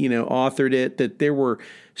he, authored it, that there were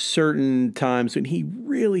certain times when he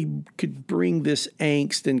really could bring this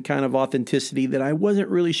angst and kind of authenticity that I wasn't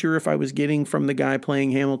really sure if I was getting from the guy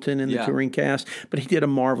playing Hamilton in the touring cast, but he did a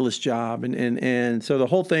marvelous job. And so the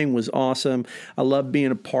whole thing was awesome. I loved being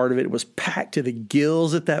a part of it. It was packed to the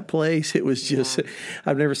gills at that place. It was just,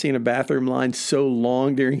 I've never seen a bathroom line so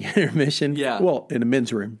long during intermission. Yeah. Well, in a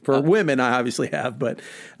men's room. For women, I obviously have. But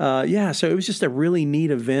so it was just a really neat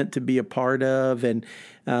event to be a part of. And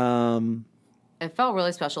it felt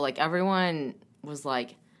really special. Everyone was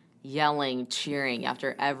yelling, cheering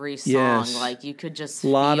after every song. Yes. You could just a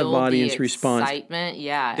lot feel of audience the response. Excitement.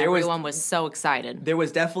 Yeah, everyone was so excited. There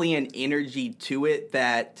was definitely an energy to it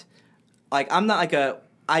that, I'm not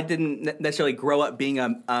I didn't necessarily grow up being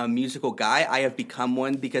a musical guy. I have become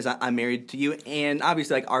one because I'm married to you, and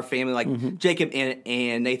obviously our family, Jacob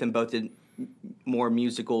and Nathan both did more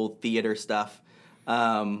musical theater stuff.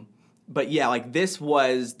 But this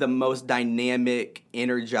was the most dynamic,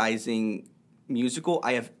 energizing musical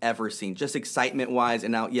I have ever seen. Just excitement-wise,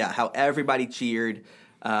 and now, how everybody cheered.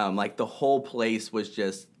 The whole place was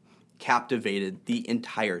just captivated the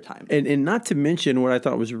entire time. And not to mention what I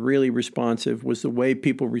thought was really responsive was the way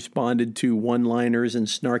people responded to one-liners and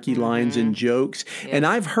snarky lines and jokes. Yes. And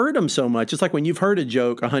I've heard them so much. It's like when you've heard a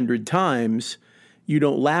joke 100 times, you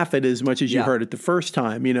don't laugh at it as much as you heard it the first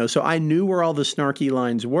time, So I knew where all the snarky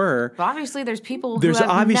lines were. But obviously, there's people who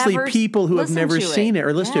have never seen it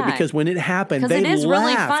or listened to it, because when it happened, they laughed. Because it is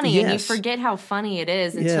really funny, and you forget how funny it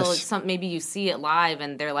is until maybe you see it live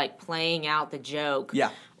and they're playing out the joke. Yeah.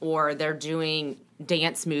 Or they're doing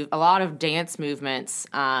a lot of dance movements,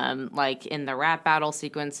 in the rap battle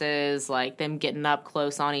sequences, them getting up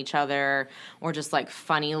close on each other, or just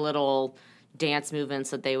funny little dance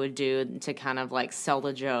movements that they would do to kind of sell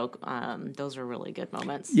the joke. Those are really good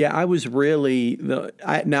moments. Yeah, I was really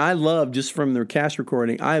I love, just from the cast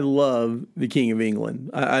recording, I love the King of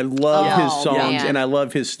England. I love his songs and I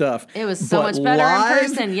love his stuff. It was so much better in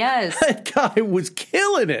person. Yes, that guy was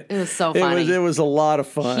killing it. It was so funny. It was a lot of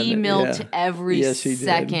fun. He milked every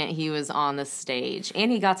second he was on the stage,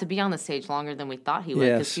 and he got to be on the stage longer than we thought he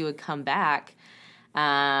would, because he would come back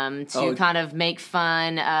to kind of make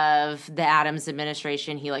fun of the Adams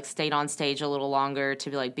administration. He stayed on stage a little longer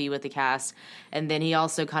to be with the cast, and then he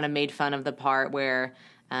also kind of made fun of the part where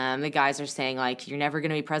the guys are saying you're never going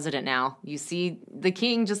to be president now. You see the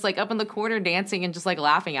king just up in the corner dancing and just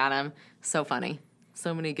laughing at him. So funny.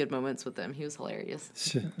 So many good moments with him. He was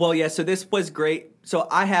hilarious. Well, so this was great. So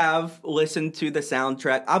I have listened to the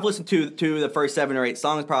soundtrack. I've listened to the first 7 or 8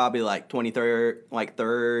 songs probably 20,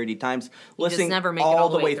 30 times. Listening never make all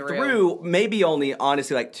the way through. Maybe only,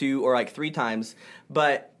 honestly, 2 or 3 times.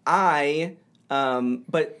 But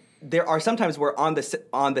there are sometimes where on the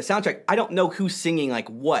soundtrack, I don't know who's singing like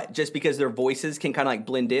what, just because their voices can kind of like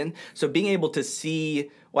blend in. So being able to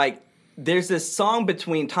see like there's this song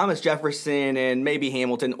between Thomas Jefferson and maybe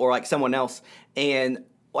Hamilton or like someone else, and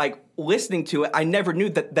like listening to it, I never knew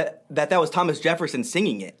that was Thomas Jefferson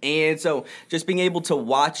singing it. And so just being able to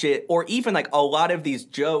watch it, or even like a lot of these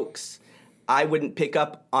jokes, I wouldn't pick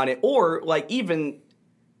up on it, or like even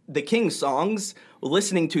the King songs,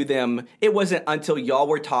 listening to them, it wasn't until y'all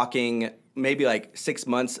were talking maybe like 6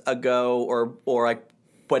 months ago or like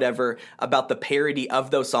whatever about the parody of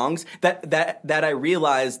those songs that I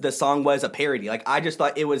realized the song was a parody. Like I just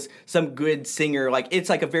thought it was some good singer. Like it's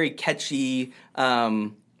like a very catchy,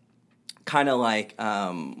 kind of like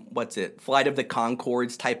what's it? Flight of the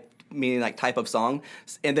Conchords type of song.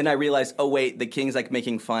 And then I realized, oh wait, the King's like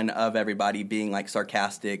making fun of everybody being like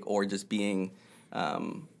sarcastic or just being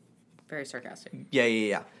very sarcastic.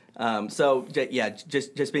 Yeah. So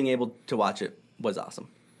just being able to watch it was awesome.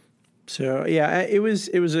 So yeah, it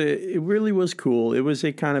really was cool. It was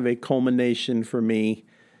a kind of a culmination for me,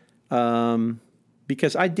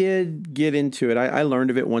 because I did get into it. I learned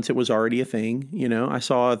of it once it was already a thing. You know, I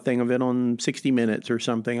saw a thing of it on 60 Minutes or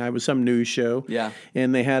something. It was some news show. Yeah,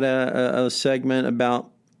 and they had a segment about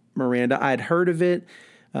Miranda. I'd heard of it.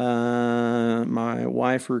 My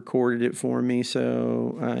wife recorded it for me,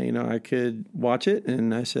 so I could watch it,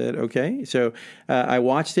 and I said okay. So I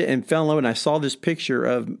watched it and fell in love, and I saw this picture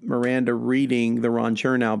of Miranda reading the Ron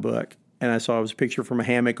Chernow book, and I saw it was a picture from a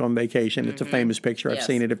hammock on vacation. It's a famous picture. I've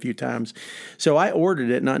seen it a few times. So I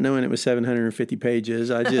ordered it, not knowing it was 750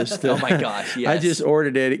 pages. I just oh my gosh, yes. I just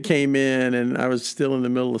ordered it. It came in, and I was still in the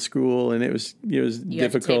middle of school, and it was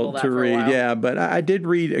difficult to read. Yeah, but I did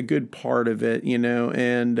read a good part of it,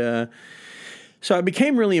 and so I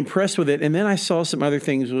became really impressed with it. And then I saw some other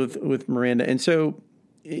things with Miranda, and so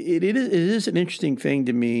it is an interesting thing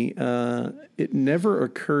to me. It never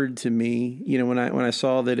occurred to me, when I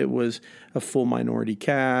saw that it was a full minority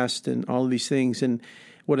cast and all of these things, and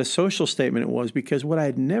what a social statement it was, because what I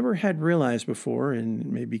had never had realized before, and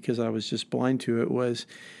maybe because I was just blind to it, was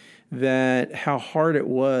that how hard it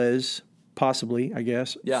was, possibly, I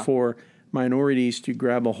guess, for minorities to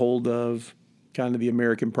grab a hold of kind of the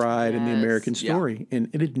American pride and the American story. And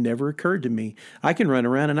it had never occurred to me. I can run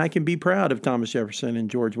around and I can be proud of Thomas Jefferson and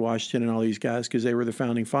George Washington and all these guys because they were the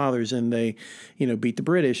founding fathers and they, beat the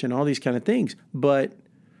British and all these kind of things. But,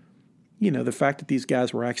 the fact that these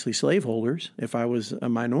guys were actually slaveholders, if I was a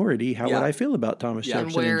minority, how would I feel about Thomas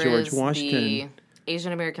Jefferson and George Washington?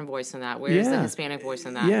 Asian American voice in that? Where's the Hispanic voice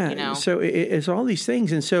in that? Yeah, so it's all these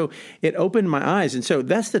things. And so it opened my eyes. And so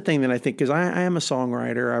that's the thing that I think, because I am a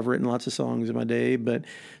songwriter. I've written lots of songs in my day. But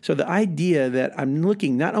so the idea that I'm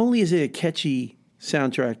looking, not only is it a catchy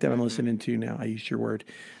soundtrack that I'm listening to now, I used your word,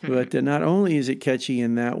 but not only is it catchy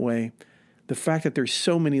in that way, the fact that there's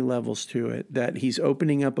so many levels to it, that he's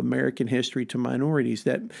opening up American history to minorities,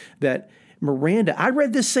 that Miranda, I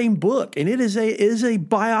read this same book, and it is a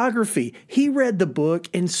biography. He read the book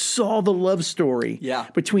and saw the love story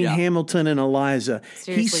between Hamilton and Eliza.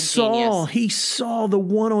 Seriously, he saw the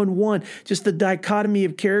one-on-one, just the dichotomy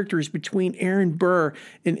of characters between Aaron Burr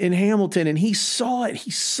and Hamilton, and he saw it. He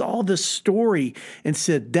saw the story and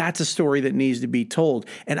said, that's a story that needs to be told,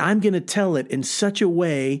 and I'm going to tell it in such a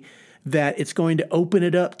way that it's going to open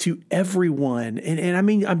it up to everyone. And I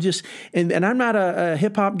mean, I'm just, and I'm not a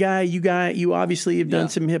hip hop guy. You obviously have done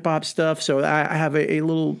some hip hop stuff. So I have a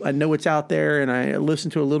little, I know it's out there and I listen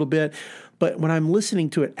to a little bit, but when I'm listening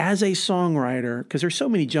to it as a songwriter, because there's so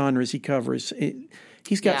many genres he covers,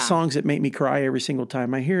 he's got songs that make me cry every single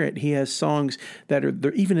time I hear it. He has songs that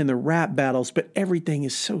they're even in the rap battles, but everything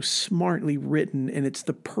is so smartly written and it's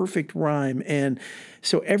the perfect rhyme. And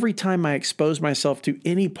so every time I expose myself to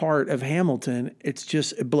any part of Hamilton, it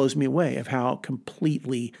blows me away of how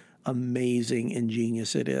completely amazing and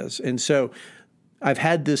genius it is. And so I've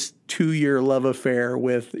had this 2-year love affair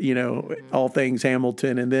with, all things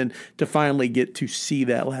Hamilton, and then to finally get to see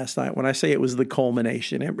that last night. When I say it was the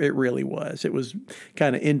culmination, it really was. It was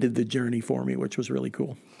kind of ended the journey for me, which was really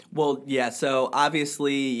cool. Well, yeah, so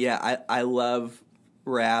obviously, I love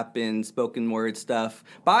rap and spoken word stuff.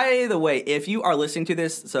 By the way, if you are listening to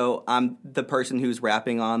this, so I'm the person who's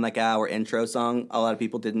rapping on like our intro song. A lot of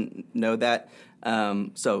people didn't know that.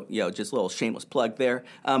 So, just a little shameless plug there.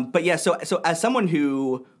 But yeah, so as someone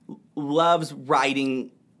who loves writing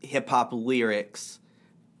hip hop lyrics,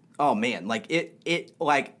 oh man,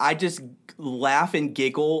 I just laugh and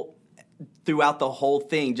giggle throughout the whole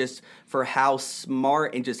thing just for how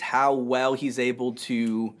smart and just how well he's able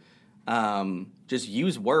to just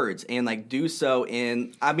use words and like do so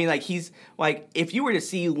in, I mean, like he's like, if you were to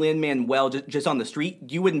see Lin-Manuel just on the street,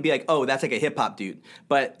 you wouldn't be like, oh, that's like a hip hop dude.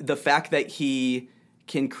 But the fact that he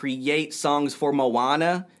can create songs for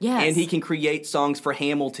Moana, yes, and he can create songs for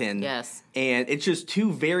Hamilton, yes, and it's just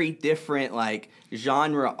two very different like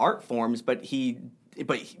genre art forms, but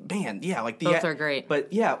man, yeah, like both are great.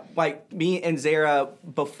 But yeah, like me and Zara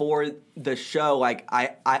before the show, like I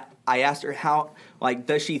asked her how, like,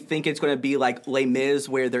 does she think it's going to be like Les Mis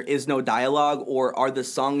where there is no dialogue, or are the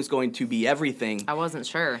songs going to be everything? I wasn't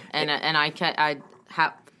sure, and I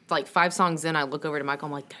have like 5 songs in. I look over to Michael.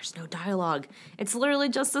 I'm like, there's no dialogue. It's literally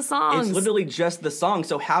just the songs. It's literally just the song.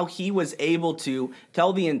 So how he was able to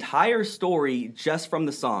tell the entire story just from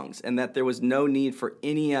the songs, and that there was no need for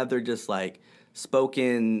any other just like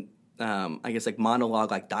spoken, I guess like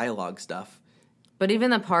monologue, like dialogue stuff. But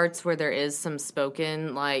even the parts where there is some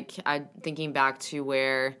spoken, like I'm thinking back to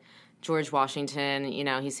where George Washington, you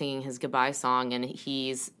know, he's singing his goodbye song and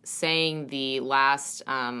he's saying the last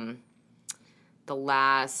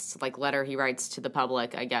like letter he writes to the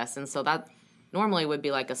public, I guess. And so that normally would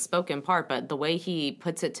be like a spoken part, but the way he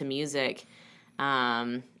puts it to music,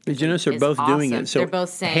 did you notice they're both awesome. doing it? So they're both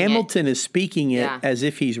saying Hamilton is speaking it Yeah. as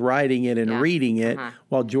if he's writing it and reading it,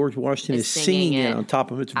 while George Washington is singing it on top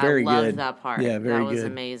of it. It's very I love good. that part. Yeah, very that was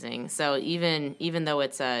good. amazing. So even though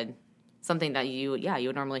it's something that you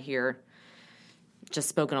would normally hear just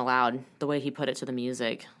spoken aloud, the way he put it to the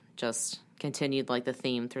music just continued like the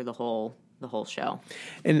theme through the whole show.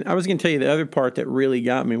 And I was going to tell you the other part that really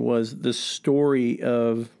got me was the story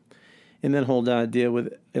of, and that whole idea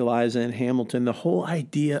with Eliza and Hamilton, the whole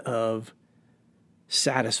idea of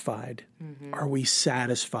satisfied. Mm-hmm. Are we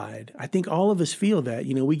satisfied? I think all of us feel that.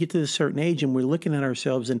 You know, we get to a certain age and we're looking at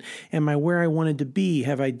ourselves and, am I where I wanted to be?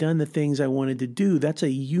 Have I done the things I wanted to do? That's a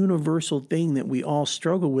universal thing that we all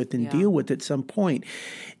struggle with and deal with at some point.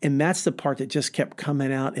 And that's the part that just kept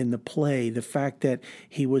coming out in the play, the fact that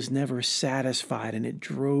he was never satisfied and it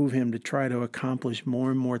drove him to try to accomplish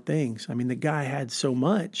more and more things. I mean, the guy had so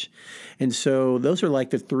much. And so those are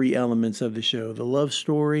like the 3 elements of the show: the love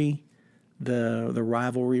story, the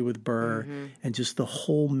rivalry with Burr, and just the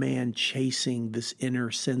whole man chasing this inner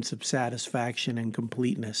sense of satisfaction and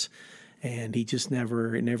completeness. And he just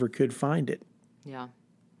never could find it. Yeah.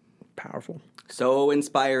 Powerful. So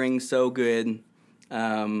inspiring, so good.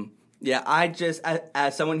 Yeah, I just,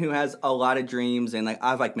 as someone who has a lot of dreams, and like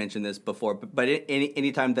I've like mentioned this before, but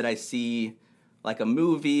anytime that I see like a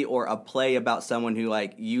movie or a play about someone who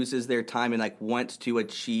like uses their time and like wants to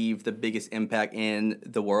achieve the biggest impact in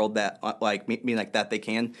the world that like mean like that they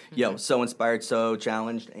can, so inspired, so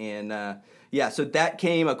challenged, and so that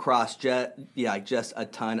came across just a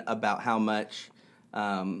ton about how much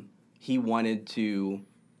he wanted to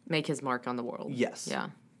make his mark on the world. Yes. Yeah.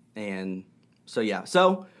 And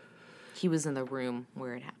so he was in the room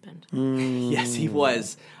where it happened. Yes, he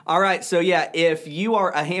was. All right, so if you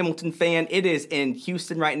are a Hamilton fan, it is in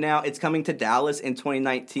Houston right now. It's coming to Dallas in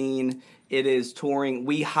 2019. It is touring.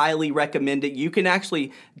 We highly recommend it. You can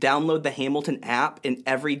actually download the Hamilton app, and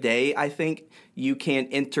every day, I think, you can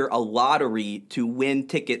enter a lottery to win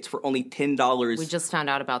tickets for only $10. We just found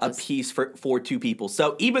out about a this. piece for 2 people.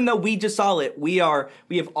 So even though we just saw it, we have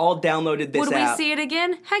all downloaded this app. Would we see it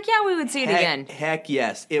again? Heck yeah, we would see it again. Heck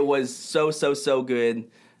yes. It was so good.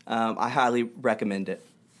 I highly recommend it.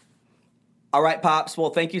 All right, Pops.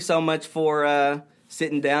 Well, thank you so much for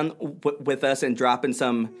sitting down with us and dropping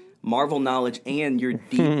some Marvel knowledge and your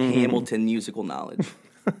deep Hamilton musical knowledge.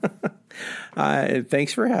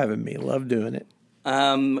 Thanks for having me. Love doing it.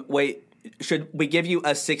 Wait, should we give you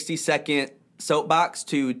a 60-second soapbox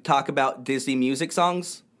to talk about Disney music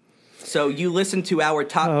songs? So you listened to our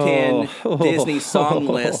top 10 Disney song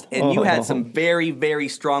list, and you had some very, very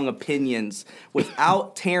strong opinions.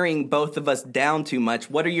 Without tearing both of us down too much,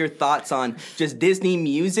 what are your thoughts on just Disney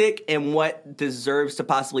music and what deserves to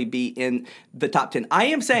possibly be in the top 10? I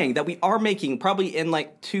am saying that we are making, probably in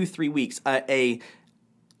like 2-3 weeks, a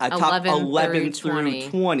top 11 through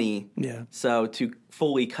 20. Yeah. So to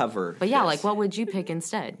fully cover. But yeah, this. like what would you pick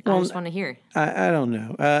instead? I just want to hear. I don't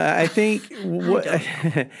know. I think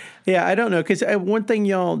I don't know, because one thing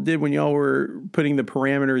y'all did when y'all were putting the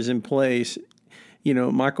parameters in place,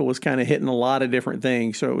 Michael was kind of hitting a lot of different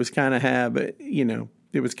things, so it was kind of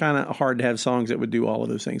it was kind of hard to have songs that would do all of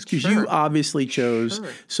those things, because you obviously chose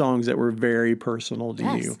songs that were very personal to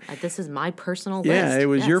you. This is my personal list. Yeah, it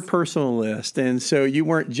was your personal list. And so you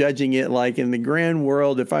weren't judging it like in the grand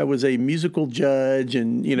world, if I was a musical judge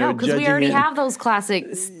and, no, because we already have those classic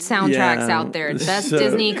soundtracks out there. Best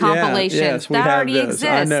Disney compilations. We that have already those. exists.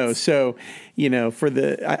 I know. So, for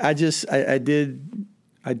I did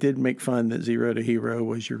I did make fun that Zero to Hero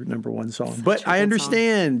was your number one song. But I good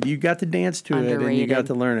understand. You got to dance to it and you got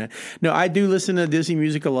to learn it. No, I do listen to Disney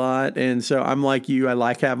music a lot. And so I'm like you.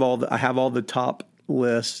 I have all the top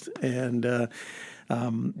lists. And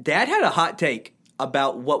Dad had a hot take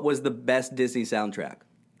about what was the best Disney soundtrack.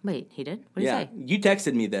 Wait, he did? What did he say? You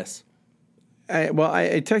texted me this.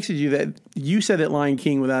 I texted you that you said that Lion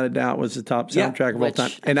King, without a doubt, was the top soundtrack of all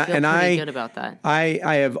time, and I feel good about that. I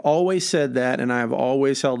have always said that, and I have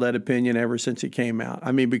always held that opinion ever since it came out.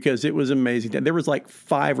 I mean, because it was amazing. There was like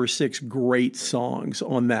 5 or 6 great songs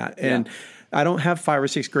on that, and I don't have 5 or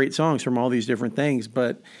 6 great songs from all these different things,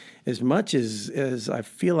 but as much as I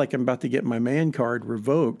feel like I'm about to get my man card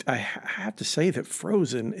revoked, I have to say that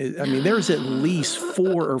Frozen there's at least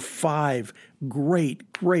 4 or 5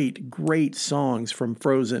 great songs from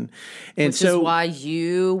Frozen. And Which is why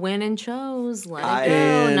you went and chose Let It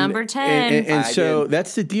Go, number 10. And so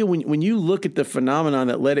that's the deal. When you look at the phenomenon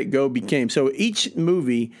that Let It Go became, so each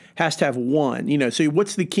movie has to have one, so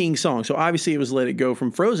what's the king song? So obviously it was Let It Go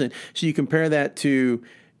from Frozen. So you compare that to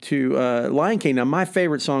Lion King. Now, my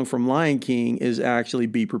favorite song from Lion King is actually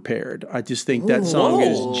Be Prepared. I just think that song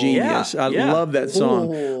is genius. I love that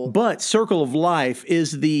song. Ooh. But Circle of Life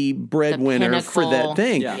is the breadwinner for that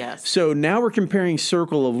thing. Yeah. Yes. So now we're comparing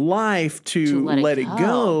Circle of Life to Let It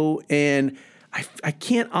Go. And I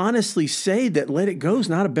can't honestly say that Let It Go is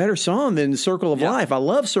not a better song than Circle of Life. I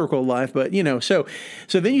love Circle of Life, but so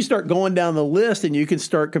then you start going down the list and you can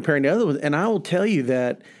start comparing the other ones. And I will tell you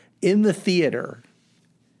that in the theater,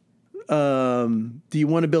 Do You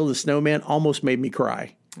Want to Build a Snowman almost made me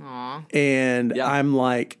cry. Aww. And I'm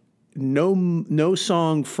like, no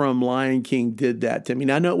song from Lion King did that to me.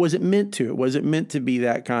 Now, I know it wasn't meant to. It wasn't meant to be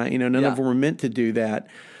that kind. None of them were meant to do that.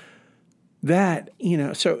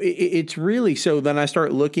 So it's really, so then I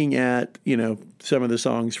start looking at, some of the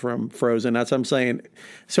songs from Frozen. That's what I'm saying.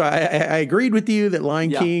 So I agreed with you that Lion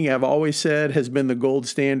King, I've always said, has been the gold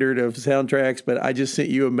standard of soundtracks, but I just sent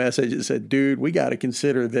you a message that said, dude, we got to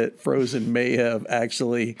consider that Frozen may have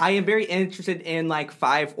actually. I am very interested in like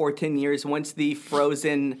 5 or 10 years once the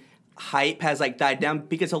Frozen hype has like died down,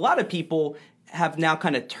 because a lot of people have now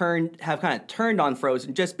kind of turned on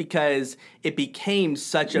Frozen just because it became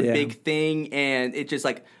such a big thing, and it just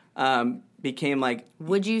like became like.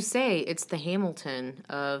 Would you say it's the Hamilton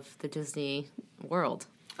of the Disney world?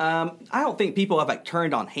 I don't think people have like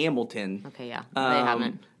turned on Hamilton. Okay, yeah, they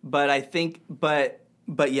haven't. But I think, but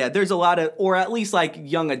yeah, there's a lot of, or at least like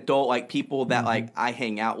young adult like people that like I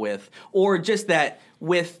hang out with, or just that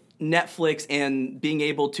with Netflix and being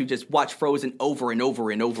able to just watch Frozen over and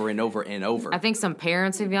over and over and over and over. I think some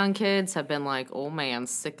parents of young kids have been like, oh man,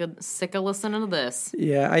 sick of listening to this.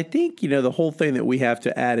 Yeah, I think, the whole thing that we have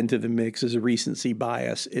to add into the mix is a recency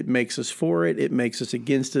bias. It makes us for it. It makes us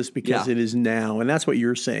against us because it is now. And that's what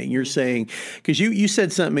you're saying. You're saying, because you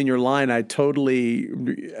said something in your line, I totally,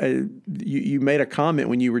 you made a comment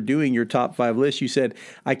when you were doing your top 5 list. You said,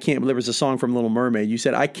 there was a song from Little Mermaid. You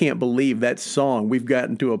said, I can't believe that song. We've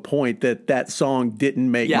gotten to a point that song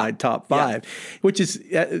didn't make my top 5, which is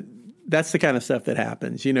that's the kind of stuff that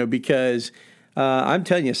happens, because I'm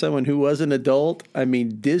telling you, someone who was an adult,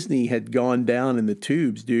 Disney had gone down in the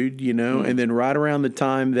tubes, dude, and then right around the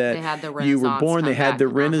time that you were born, they had the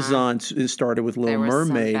Renaissance. It started with Little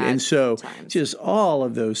Mermaid, and so just all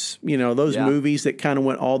of those, those movies that kind of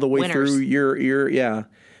went all the way through your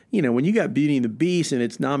when you got Beauty and the Beast and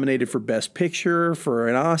it's nominated for Best Picture, for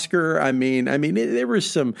an Oscar, there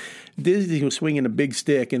was some, Disney was swinging a big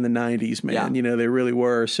stick in the 90s, man. They really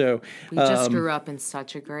were. So we just grew up in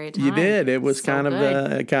such a great time. You did. It was kind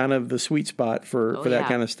of the sweet spot for that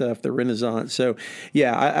kind of stuff, the Renaissance. So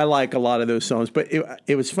I like a lot of those songs, but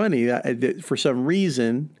it was funny that for some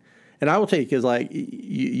reason. And I will tell you, because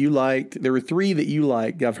you liked, there were 3 that you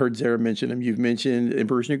liked. I've heard Zara mention them. You've mentioned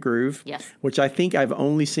Emperor's New Groove. Yes. Which I think I've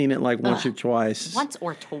only seen it like once or twice. Once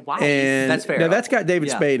or twice. And that's fair. Now that's got David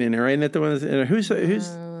Spade in it, right? Isn't that the one? Who's?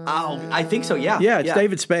 I think so. Yeah. Yeah, it's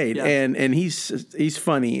David Spade, and he's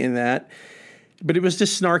funny in that. But it was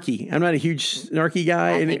just snarky. I'm not a huge snarky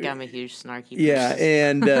guy. I think I'm a huge snarky person. Yeah,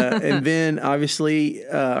 and then obviously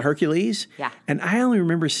Hercules. Yeah. And I only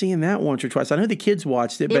remember seeing that once or twice. I know the kids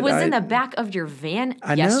watched it. It was in the back of your van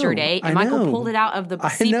yesterday, and Michael pulled it out of the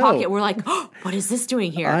seat pocket. We're like, oh, what is this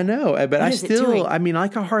doing here? I know, but I still, I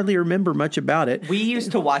can hardly remember much about it. We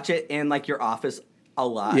used to watch it in like your office a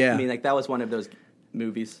lot. Yeah. That was one of those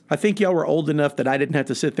movies. I think y'all were old enough that I didn't have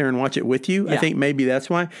to sit there and watch it with you. Yeah. I think maybe that's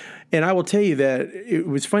why. And I will tell you that it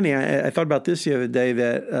was funny. I thought about this the other day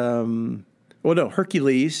that,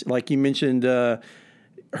 Hercules, like you mentioned,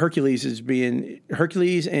 Hercules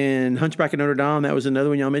and Hunchback of Notre Dame. That was another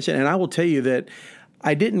one y'all mentioned. And I will tell you that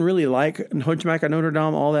I didn't really like Hunchback of Notre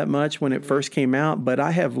Dame all that much when it first came out, but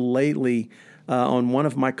I have lately, on one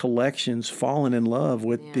of my collections, fallen in love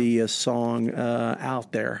with the song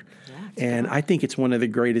Out There. Yeah, and I think it's one of the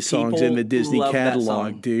greatest songs in the Disney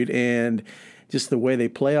catalog, dude. And just the way they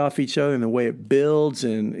play off each other and the way it builds,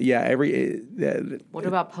 and what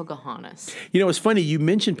about Pocahontas? You know, it's funny you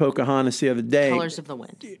mentioned Pocahontas the other day. Colors of the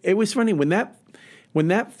Wind. It was funny when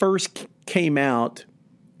that first came out.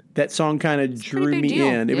 That song kind of drew me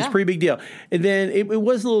in. It was a pretty big deal. And then it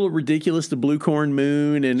was a little ridiculous, the Blue Corn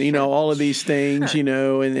Moon and, you know, all of these things, you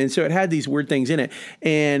know, and so it had these weird things in it.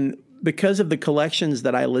 And because of the collections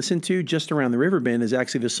that I listened to, Just Around the River Bend is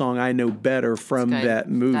actually the song I know better from that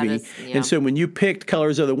movie. And so when you picked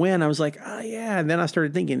Colors of the Wind, I was like, oh, yeah. And then I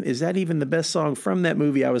started thinking, is that even the best song from that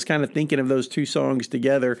movie? I was kind of thinking of those two songs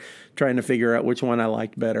together, trying to figure out which one I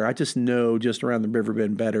liked better. I just know Just Around the River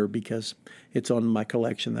Bend better because it's on my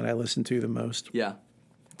collection that I listen to the most. Yeah.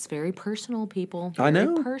 It's very personal, people. I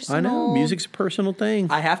know. Music's a personal thing.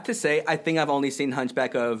 I have to say, I think I've only seen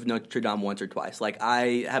Hunchback of Notre Dame once or twice. Like,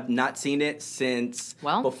 I have not seen it since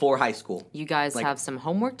before high school. You guys have some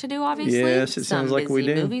homework to do, obviously. Yes, it sounds like we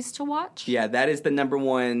do. Some movies to watch. Yeah, that is the number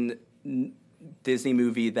one Disney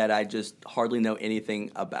movie that I just hardly know anything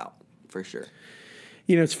about, for sure.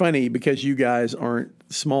 You know, it's funny because you guys aren't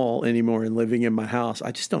small anymore and living in my house.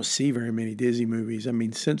 I just don't see very many Disney movies. I mean,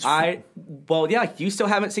 you still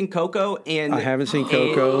haven't seen Coco, and I haven't seen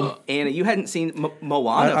Coco, and you hadn't seen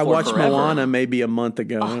Moana. I watched forever. Moana maybe a month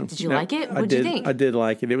ago. Oh, did you like it? What did you think? I did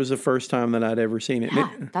like it. It was the first time that I'd ever seen it. Yeah,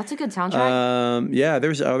 that's a good soundtrack. Yeah,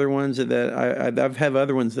 there's other ones that I've have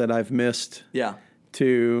other ones that I've missed. Yeah.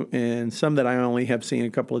 Too, and some that I only have seen a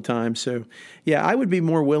couple of times. So, yeah, I would be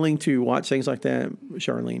more willing to watch things like that.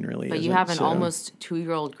 Charlene really But you have an almost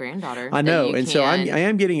 2-year-old granddaughter. I know, and so I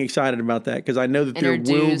am getting excited about that because I know that there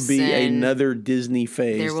will be another Disney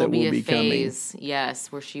phase that will be coming. Yes,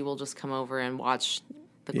 where she will just come over and watch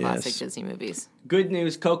the classic Disney movies. Good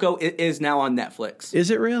news, Coco is now on Netflix.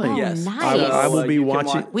 Is it really? Oh, yes. Nice. I will be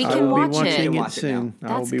watching. We can watch it soon.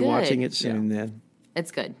 I will be watching it soon then. It's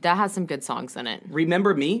good. That has some good songs in it.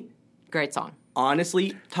 Remember Me? Great song.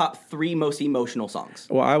 Honestly, top 3 most emotional songs.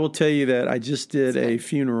 Well, I will tell you that I just did a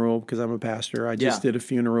funeral because I'm a pastor. I just did a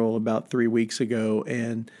funeral about 3 weeks ago,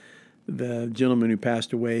 and the gentleman who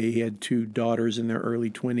passed away, he had 2 daughters in their early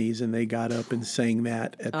 20s, and they got up and sang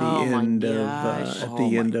that at the end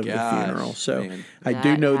of the funeral. So I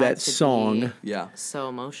do know that song. Yeah, so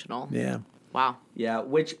emotional. Yeah. Wow. Yeah,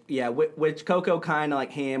 which Coco kind of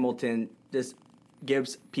like Hamilton just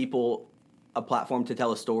gives people a platform to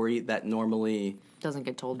tell a story that normally doesn't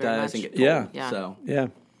get told very much. Yeah. So. Yeah.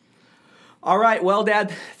 All right. Well,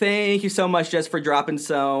 Dad, thank you so much just for dropping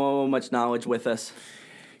so much knowledge with us.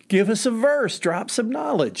 Give us a verse. Drop some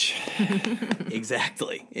knowledge.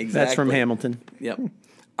 Exactly. That's from Hamilton. Yep.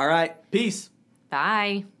 All right. Peace.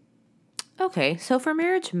 Bye. Okay. So for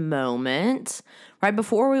Marriage Moment, right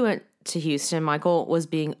before we went to Houston, Michael was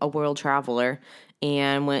being a world traveler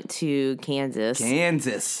and went to Kansas,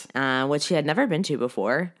 which he had never been to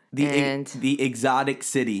before. The exotic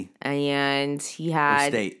city. And he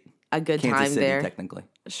had a good Kansas time City, there. Technically.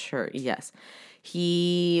 Sure, yes.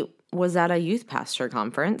 He was at a youth pastor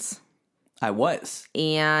conference. I was.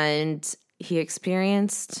 And he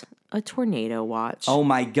experienced a tornado watch. Oh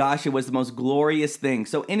my gosh, it was the most glorious thing.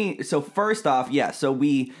 So first off,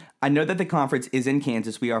 I know that the conference is in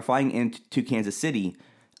Kansas. We are flying into Kansas City.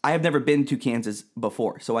 I have never been to Kansas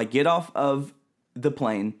before. So I get off of the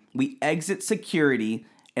plane, we exit security,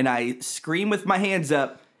 and I scream with my hands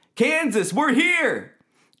up, "Kansas, we're here!"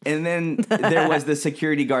 And then there was the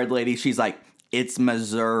security guard lady. She's like, "It's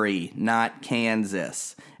Missouri, not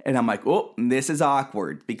Kansas." And I'm like, "Oh, this is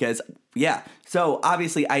awkward," because so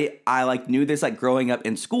obviously I like knew this like growing up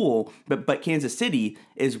in school, but Kansas City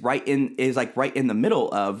is right in the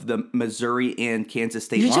middle of the Missouri and Kansas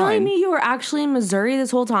state line. You're telling me you were actually in Missouri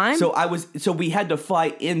this whole time? So we had to fly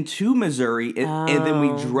into Missouri and then we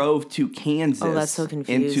drove to Kansas. Oh, that's so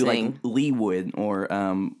confusing. Into like Leawood or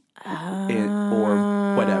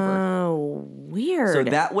whatever. Oh, weird. So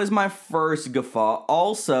that was my first guffaw.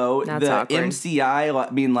 Also, That's the awkward. MCI,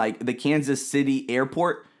 I mean, like the Kansas City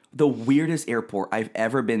airport, the weirdest airport I've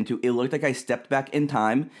ever been to. It looked like I stepped back in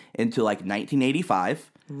time into like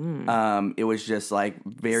 1985. It was just like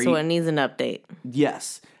very. So it needs an update.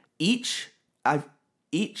 Yes, each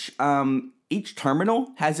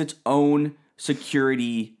terminal has its own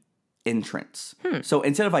security entrance. So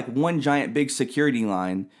instead of like one giant big security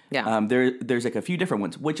line, there's like a few different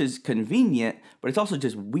ones, which is convenient, but it's also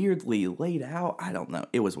just weirdly laid out. I don't know.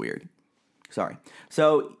 It was weird. Sorry.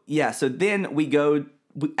 So then we go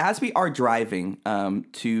as we are driving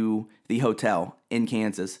to the hotel in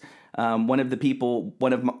Kansas, one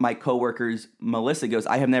of my coworkers, Melissa, goes,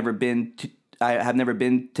 I have never been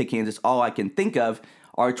to Kansas. All I can think of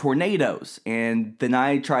are tornadoes. And then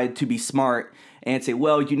I tried to be smart and say,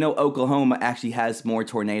 well, Oklahoma actually has more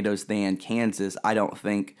tornadoes than Kansas. I don't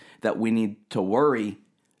think that we need to worry.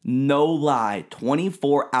 No lie,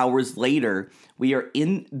 24 hours later, we are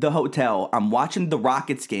in the hotel. I'm watching the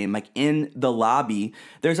Rockets game, like in the lobby.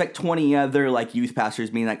 There's like 20 other like youth pastors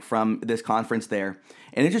being like from this conference there.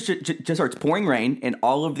 And it just starts pouring rain, and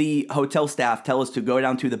all of the hotel staff tell us to go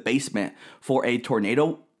down to the basement for a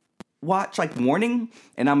tornado watch, like warning.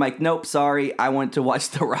 And I'm like, nope, sorry, I want to watch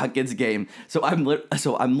the Rockets game. So I'm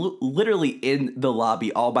literally in the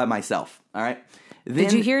lobby all by myself. All right. Then,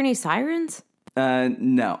 did you hear any sirens?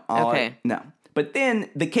 No. Okay. No. But then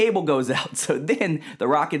the cable goes out. So then the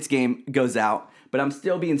Rockets game goes out. But I'm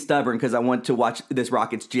still being stubborn because I want to watch this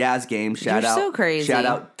Rockets Jazz game. You're so crazy. Shout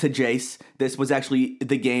out to Jace. This was actually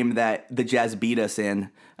the game that the Jazz beat us in.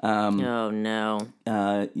 Oh, no.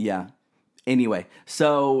 Yeah. Anyway,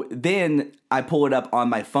 so then I pull it up on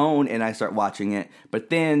my phone and I start watching it. But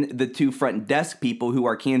then the two front desk people who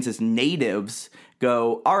are Kansas natives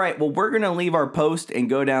go, all right, well, we're going to leave our post and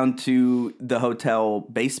go down to the hotel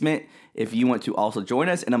basement if you want to also join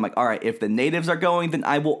us. And I'm like, all right, if the natives are going, then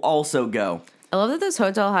I will also go. I love that this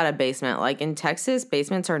hotel had a basement. Like in Texas,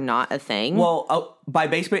 basements are not a thing. Well, by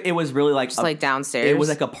basement, it was really like... just like downstairs? It was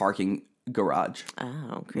like a parking garage.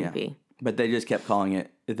 Oh, creepy. Yeah. But they just kept calling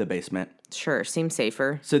it the basement. Sure, seems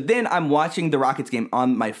safer. So then I'm watching the Rockets game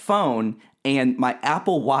on my phone, and my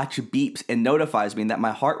Apple Watch beeps and notifies me that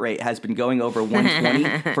my heart rate has been going over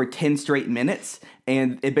 120 for 10 straight minutes.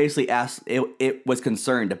 And it basically asked, it was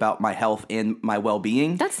concerned about my health and my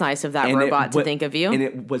well-being. That's nice of that robot to think of you. And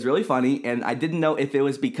it was really funny. And I didn't know if it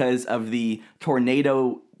was because of the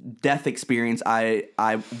tornado death experience I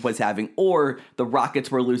was having, or the Rockets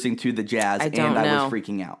were losing to the Jazz I was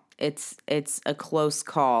freaking out. It's a close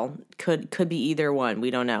call. Could be either one.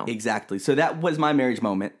 We don't know. Exactly. So that was my marriage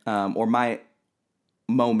moment, or my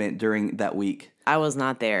moment during that week. I was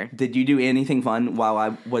not there. Did you do anything fun while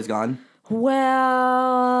I was gone?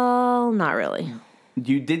 Well, not really.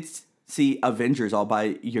 You did see Avengers all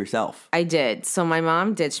by yourself. I did. So my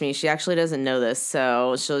mom ditched me. She actually doesn't know this,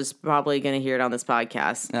 so she's probably going to hear it on this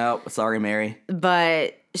podcast. Oh, sorry, Mary.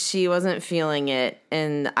 But she wasn't feeling it,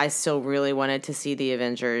 and I still really wanted to see the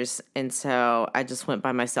Avengers, and so I just went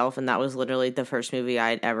by myself, and that was literally the first movie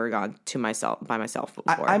I had ever gone to by myself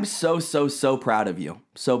before. I'm so proud of you.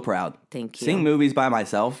 So proud. Thank you. Seeing movies by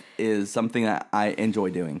myself is something that I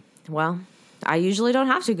enjoy doing. Well, I usually don't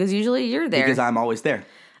have to because usually you're there. Because I'm always there.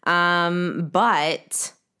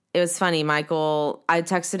 But it was funny, Michael. I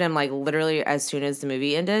texted him like literally as soon as the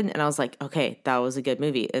movie ended, and I was like, okay, that was a good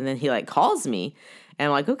movie. And then he like calls me, and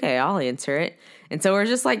I'm like, okay, I'll answer it. And so we're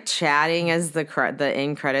just like chatting as the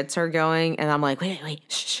end credits are going, and I'm like, wait,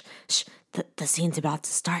 shh, the scene's about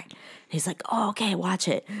to start. And he's like, oh, okay, watch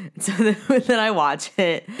it. And so then I watch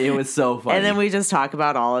it. It was so funny. And then we just talk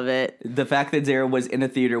about all of it. The fact that Zara was in a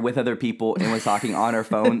theater with other people and was talking on her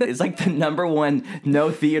phone is like the number one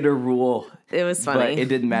no theater rule. It was funny. But it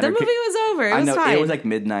didn't matter. The movie was over. It was fine. It was like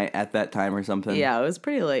midnight at that time or something. Yeah, it was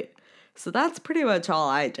pretty late. So that's pretty much all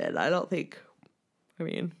I did. All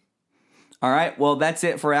right, well, that's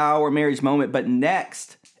it for our marriage moment. But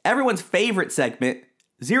next, everyone's favorite segment,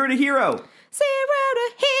 Zero to Hero. Zero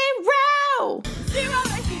to Hero. Zero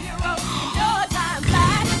to hero, your time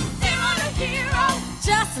flies. Zero to hero,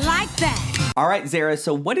 just like that. All right, Zara,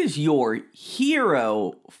 so what is your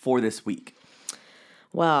hero for this week?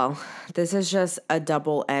 Well, this is just a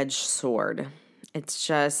double-edged sword. It's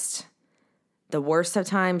just the worst of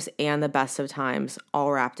times and the best of times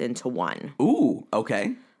all wrapped into one. Ooh,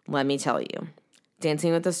 okay. Let me tell you.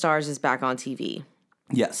 Dancing with the Stars is back on TV.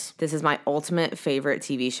 Yes. This is my ultimate favorite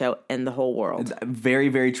TV show in the whole world. Very,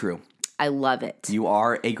 very true. I love it. You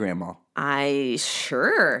are a grandma.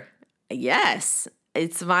 Yes.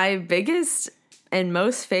 It's my biggest and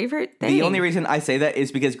most favorite thing. The only reason I say that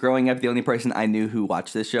is because growing up, the only person I knew who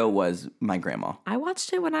watched this show was my grandma. I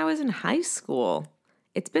watched it when I was in high school.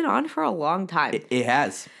 It's been on for a long time. It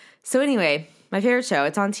has. So anyway, my favorite show,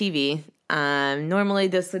 it's on TV. Normally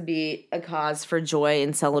this would be a cause for joy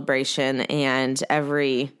and celebration, and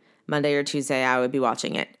every Monday or Tuesday I would be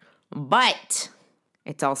watching it. But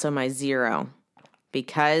it's also my zero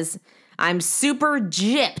because I'm super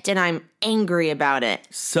gypped and I'm angry about it.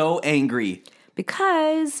 So angry.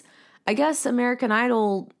 Because I guess American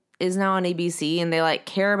Idol is now on ABC and they like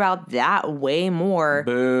care about that way more.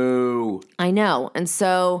 Boo. I know. And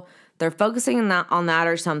so they're focusing on that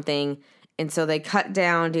or something And so they cut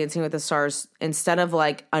down Dancing with the Stars instead of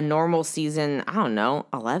like a normal season, I don't know,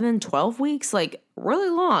 11, 12 weeks, like really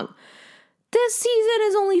long. This season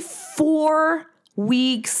is only 4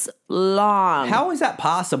 weeks long. How is that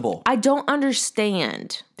possible? I don't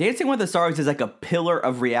understand. Dancing with the Stars is like a pillar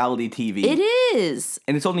of reality TV. It is.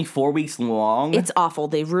 And it's only 4 weeks long. It's awful.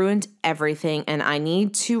 They ruined everything, and I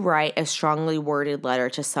need to write a strongly worded letter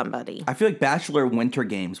to somebody. I feel like Bachelor Winter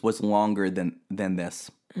Games was longer than this.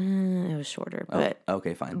 It was shorter, but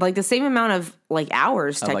Okay, fine. like the same amount of like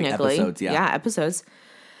hours, like, technically. episodes, yeah. Episodes.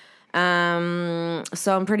 So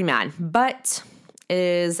I'm pretty mad. But it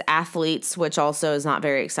is athletes, which also is not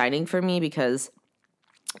very exciting for me because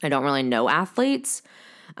I don't really know athletes.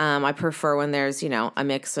 I prefer when there's, a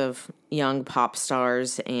mix of young pop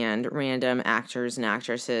stars and random actors and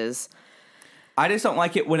actresses. I just don't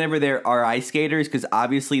like it whenever there are ice skaters because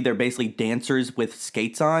obviously they're basically dancers with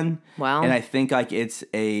skates on. Well, and I think like it's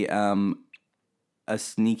a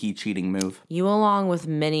sneaky cheating move. You, along with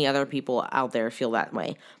many other people out there, feel that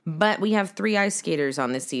way. But we have 3 ice skaters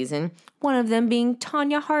on this season, one of them being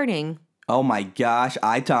Tanya Harding. Oh my gosh,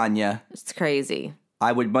 Tanya. It's crazy.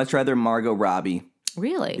 I would much rather Margot Robbie.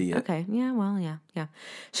 Really? Okay. Yeah, well, yeah.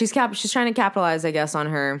 She's trying to capitalize, I guess, on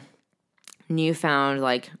her newfound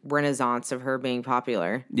like renaissance of her being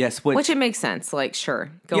popular. Yes, which it makes sense. Like,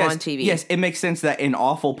 sure, go on TV. Yes, it makes sense that an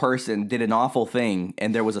awful person did an awful thing,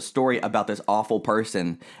 and there was a story about this awful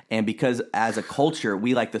person. And because as a culture,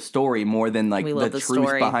 we like the story more than like the truth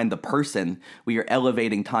story behind the person, we are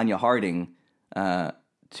elevating Tanya Harding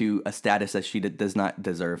to a status that she does not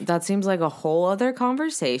deserve. That seems like a whole other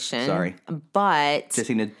conversation. Sorry, but just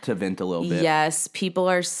needed to vent a little bit. Yes, people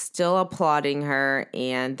are still applauding her,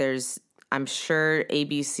 and I'm sure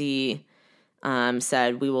ABC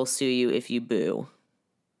said, we will sue you if you boo.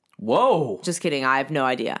 Whoa. Just kidding. I have no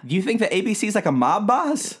idea. Do you think that ABC is like a mob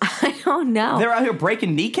boss? I don't know. They're out here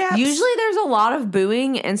breaking kneecaps? Usually there's a lot of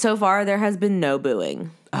booing, and so far there has been no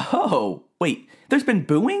booing. Oh, wait. There's been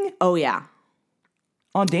booing? Oh, yeah.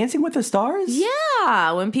 On Dancing with the Stars?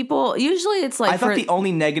 Yeah. When people, usually it's like. I thought the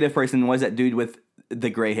only negative person was that dude with the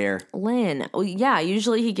gray hair. Lynn. Well, yeah,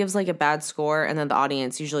 usually he gives like a bad score and then the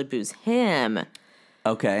audience usually boos him.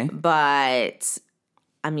 Okay. But,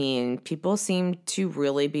 I mean, people seem to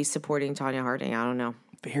really be supporting Tanya Harding. I don't know.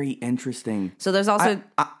 Very interesting. So there's also...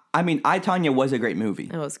 I mean, I, Tanya was a great movie.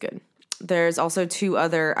 It was good. There's also 2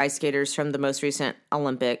 other ice skaters from the most recent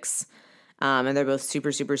Olympics. And they're both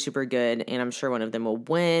super, super, super good. And I'm sure one of them will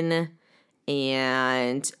win.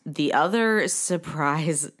 And the other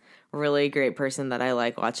surprise... really great person that I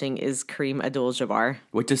like watching is Kareem Abdul-Jabbar.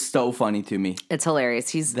 Which is so funny to me. It's hilarious.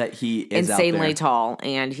 He is insanely tall,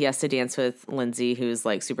 and he has to dance with Lindsay, who's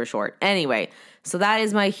like super short. Anyway, so that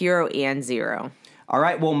is my hero and zero. All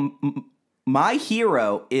right, well, my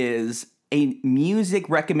hero is a music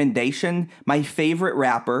recommendation. My favorite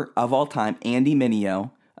rapper of all time, Andy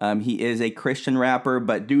Mineo. He is a Christian rapper,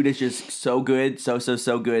 but dude is just so good,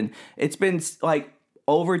 so good. It's been like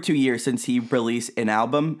over 2 years since he released an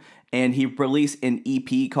album, and he released an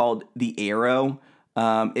EP called The Arrow.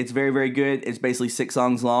 It's very, very good. It's basically 6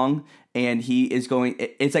 songs long, and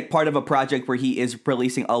it's like part of a project where he is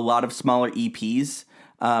releasing a lot of smaller EPs,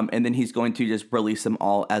 and then he's going to just release them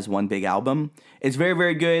all as one big album. It's very,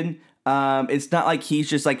 very good. It's not like he's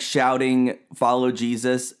just like shouting "Follow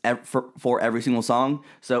Jesus" for every single song.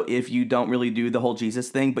 So if you don't really do the whole Jesus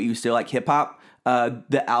thing, but you still like hip hop,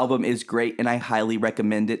 the album is great, and I highly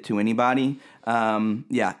recommend it to anybody.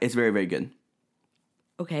 Yeah, it's very, very good.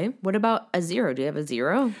 Okay, what about a zero? Do you have a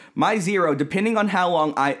zero? My zero, depending on how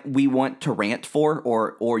long we want to rant for,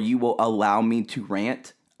 or you will allow me to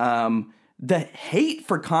rant. The hate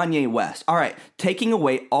for Kanye West. All right, taking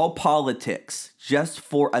away all politics just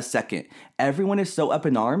for a second. Everyone is so up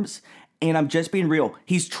in arms, and I'm just being real.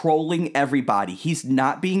 He's trolling everybody. He's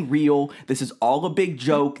not being real. This is all a big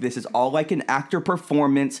joke. This is all like an actor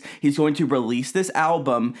performance. He's going to release this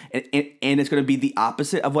album, and it's going to be the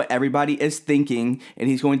opposite of what everybody is thinking. And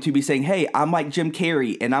he's going to be saying, hey, I'm like Jim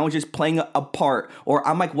Carrey, and I was just playing a part. Or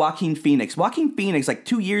I'm like Joaquin Phoenix. Joaquin Phoenix, like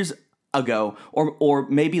 2 years ago, or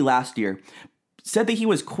maybe last year, said that he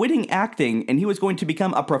was quitting acting and he was going to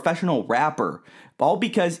become a professional rapper, all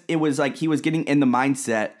because it was like he was getting in the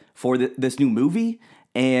mindset for this new movie.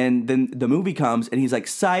 And then the movie comes and he's like,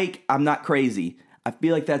 psych, I'm not crazy. I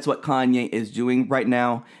feel like that's what Kanye is doing right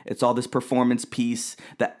now. It's all this performance piece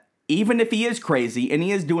that even if he is crazy and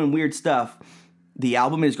he is doing weird stuff, the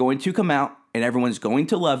album is going to come out and everyone's going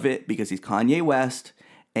to love it because he's Kanye West.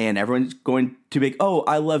 And everyone's going to be, oh,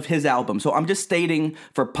 I love his album. So I'm just stating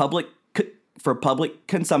for public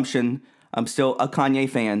consumption, I'm still a Kanye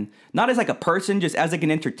fan. Not as like a person, just as like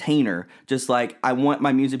an entertainer. Just like I want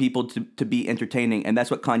my music people to be entertaining, and that's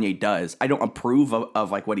what Kanye does. I don't approve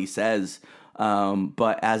of like what he says,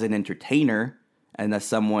 but as an entertainer and as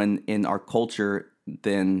someone in our culture,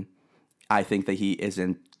 then I think that he is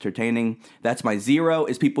entertaining. That's my 0,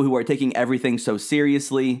 is people who are taking everything so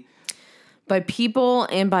seriously. By people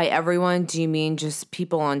and by everyone, do you mean just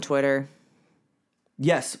people on Twitter?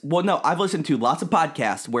 Yes. Well, no, I've listened to lots of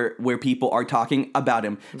podcasts where people are talking about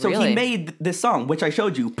him. So Really? he made this song, which I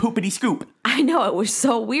showed you, Poopity Scoop. I know, it was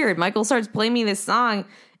so weird. Michael starts playing me this song,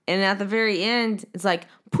 and at the very end, it's like,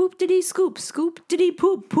 poop diddy scoop, scoop diddy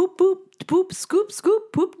poop, poop poop, poop scoop,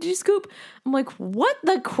 scoop, poop diddy scoop. I'm like, what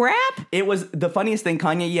the crap? It was the funniest thing.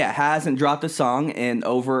 Kanye, hasn't dropped a song in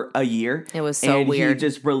over a year. It was so weird. He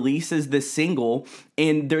just releases this single,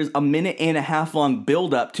 and there's a 1.5 minute long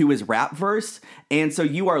build up to his rap verse. And so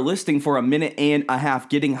you are listening for a 1.5 minutes,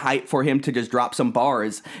 getting hyped for him to just drop some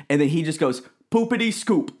bars. And then he just goes, poopity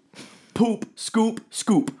scoop, poop, scoop,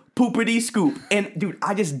 scoop. Poopity scoop. And dude,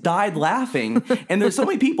 I just died laughing. And there's so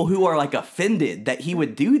many people who are like offended that he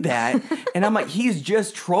would do that. And I'm like, he's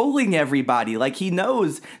just trolling everybody. Like he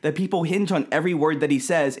knows that people hinge on every word that he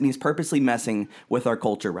says, and he's purposely messing with our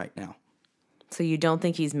culture right now. So you don't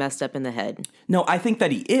think he's messed up in the head? No, I think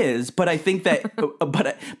that he is, but I think that,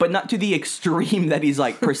 but not to the extreme that he's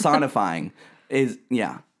like personifying.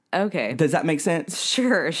 Okay. Does that make sense?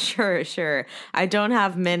 Sure. I don't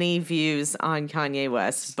have many views on Kanye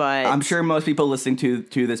West, but I'm sure most people listening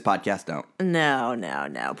to this podcast don't.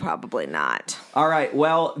 No, probably not. All right,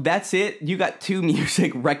 well, that's it. You got 2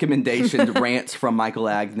 music recommendation rants from Michael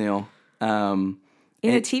Agnew. And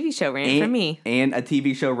a TV show rant from me. And a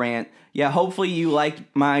TV show rant. Yeah, hopefully you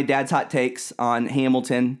like my dad's hot takes on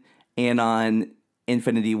Hamilton and on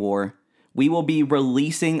Infinity War. We will be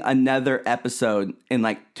releasing another episode in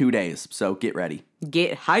like 2 days, so get ready.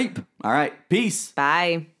 Get hype. All right, peace.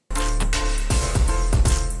 Bye.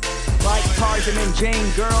 Like Tarzan and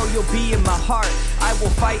Jane, girl, you'll be in my heart. I will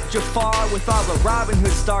fight Jafar with all the Robin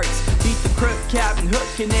Hood starts. Beat the crook, Captain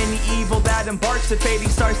Hook, and any evil that embarks. If Fady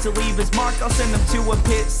starts to leave his mark, I'll send him to a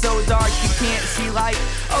pit so dark you can't see light.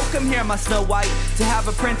 Oh, come here, my Snow White, to have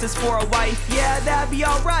a princess for a wife. Yeah, that'd be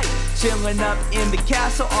alright. Chilling up in the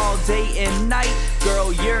castle all day and night.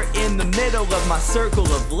 Girl, you're in the middle of my circle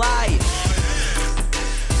of life.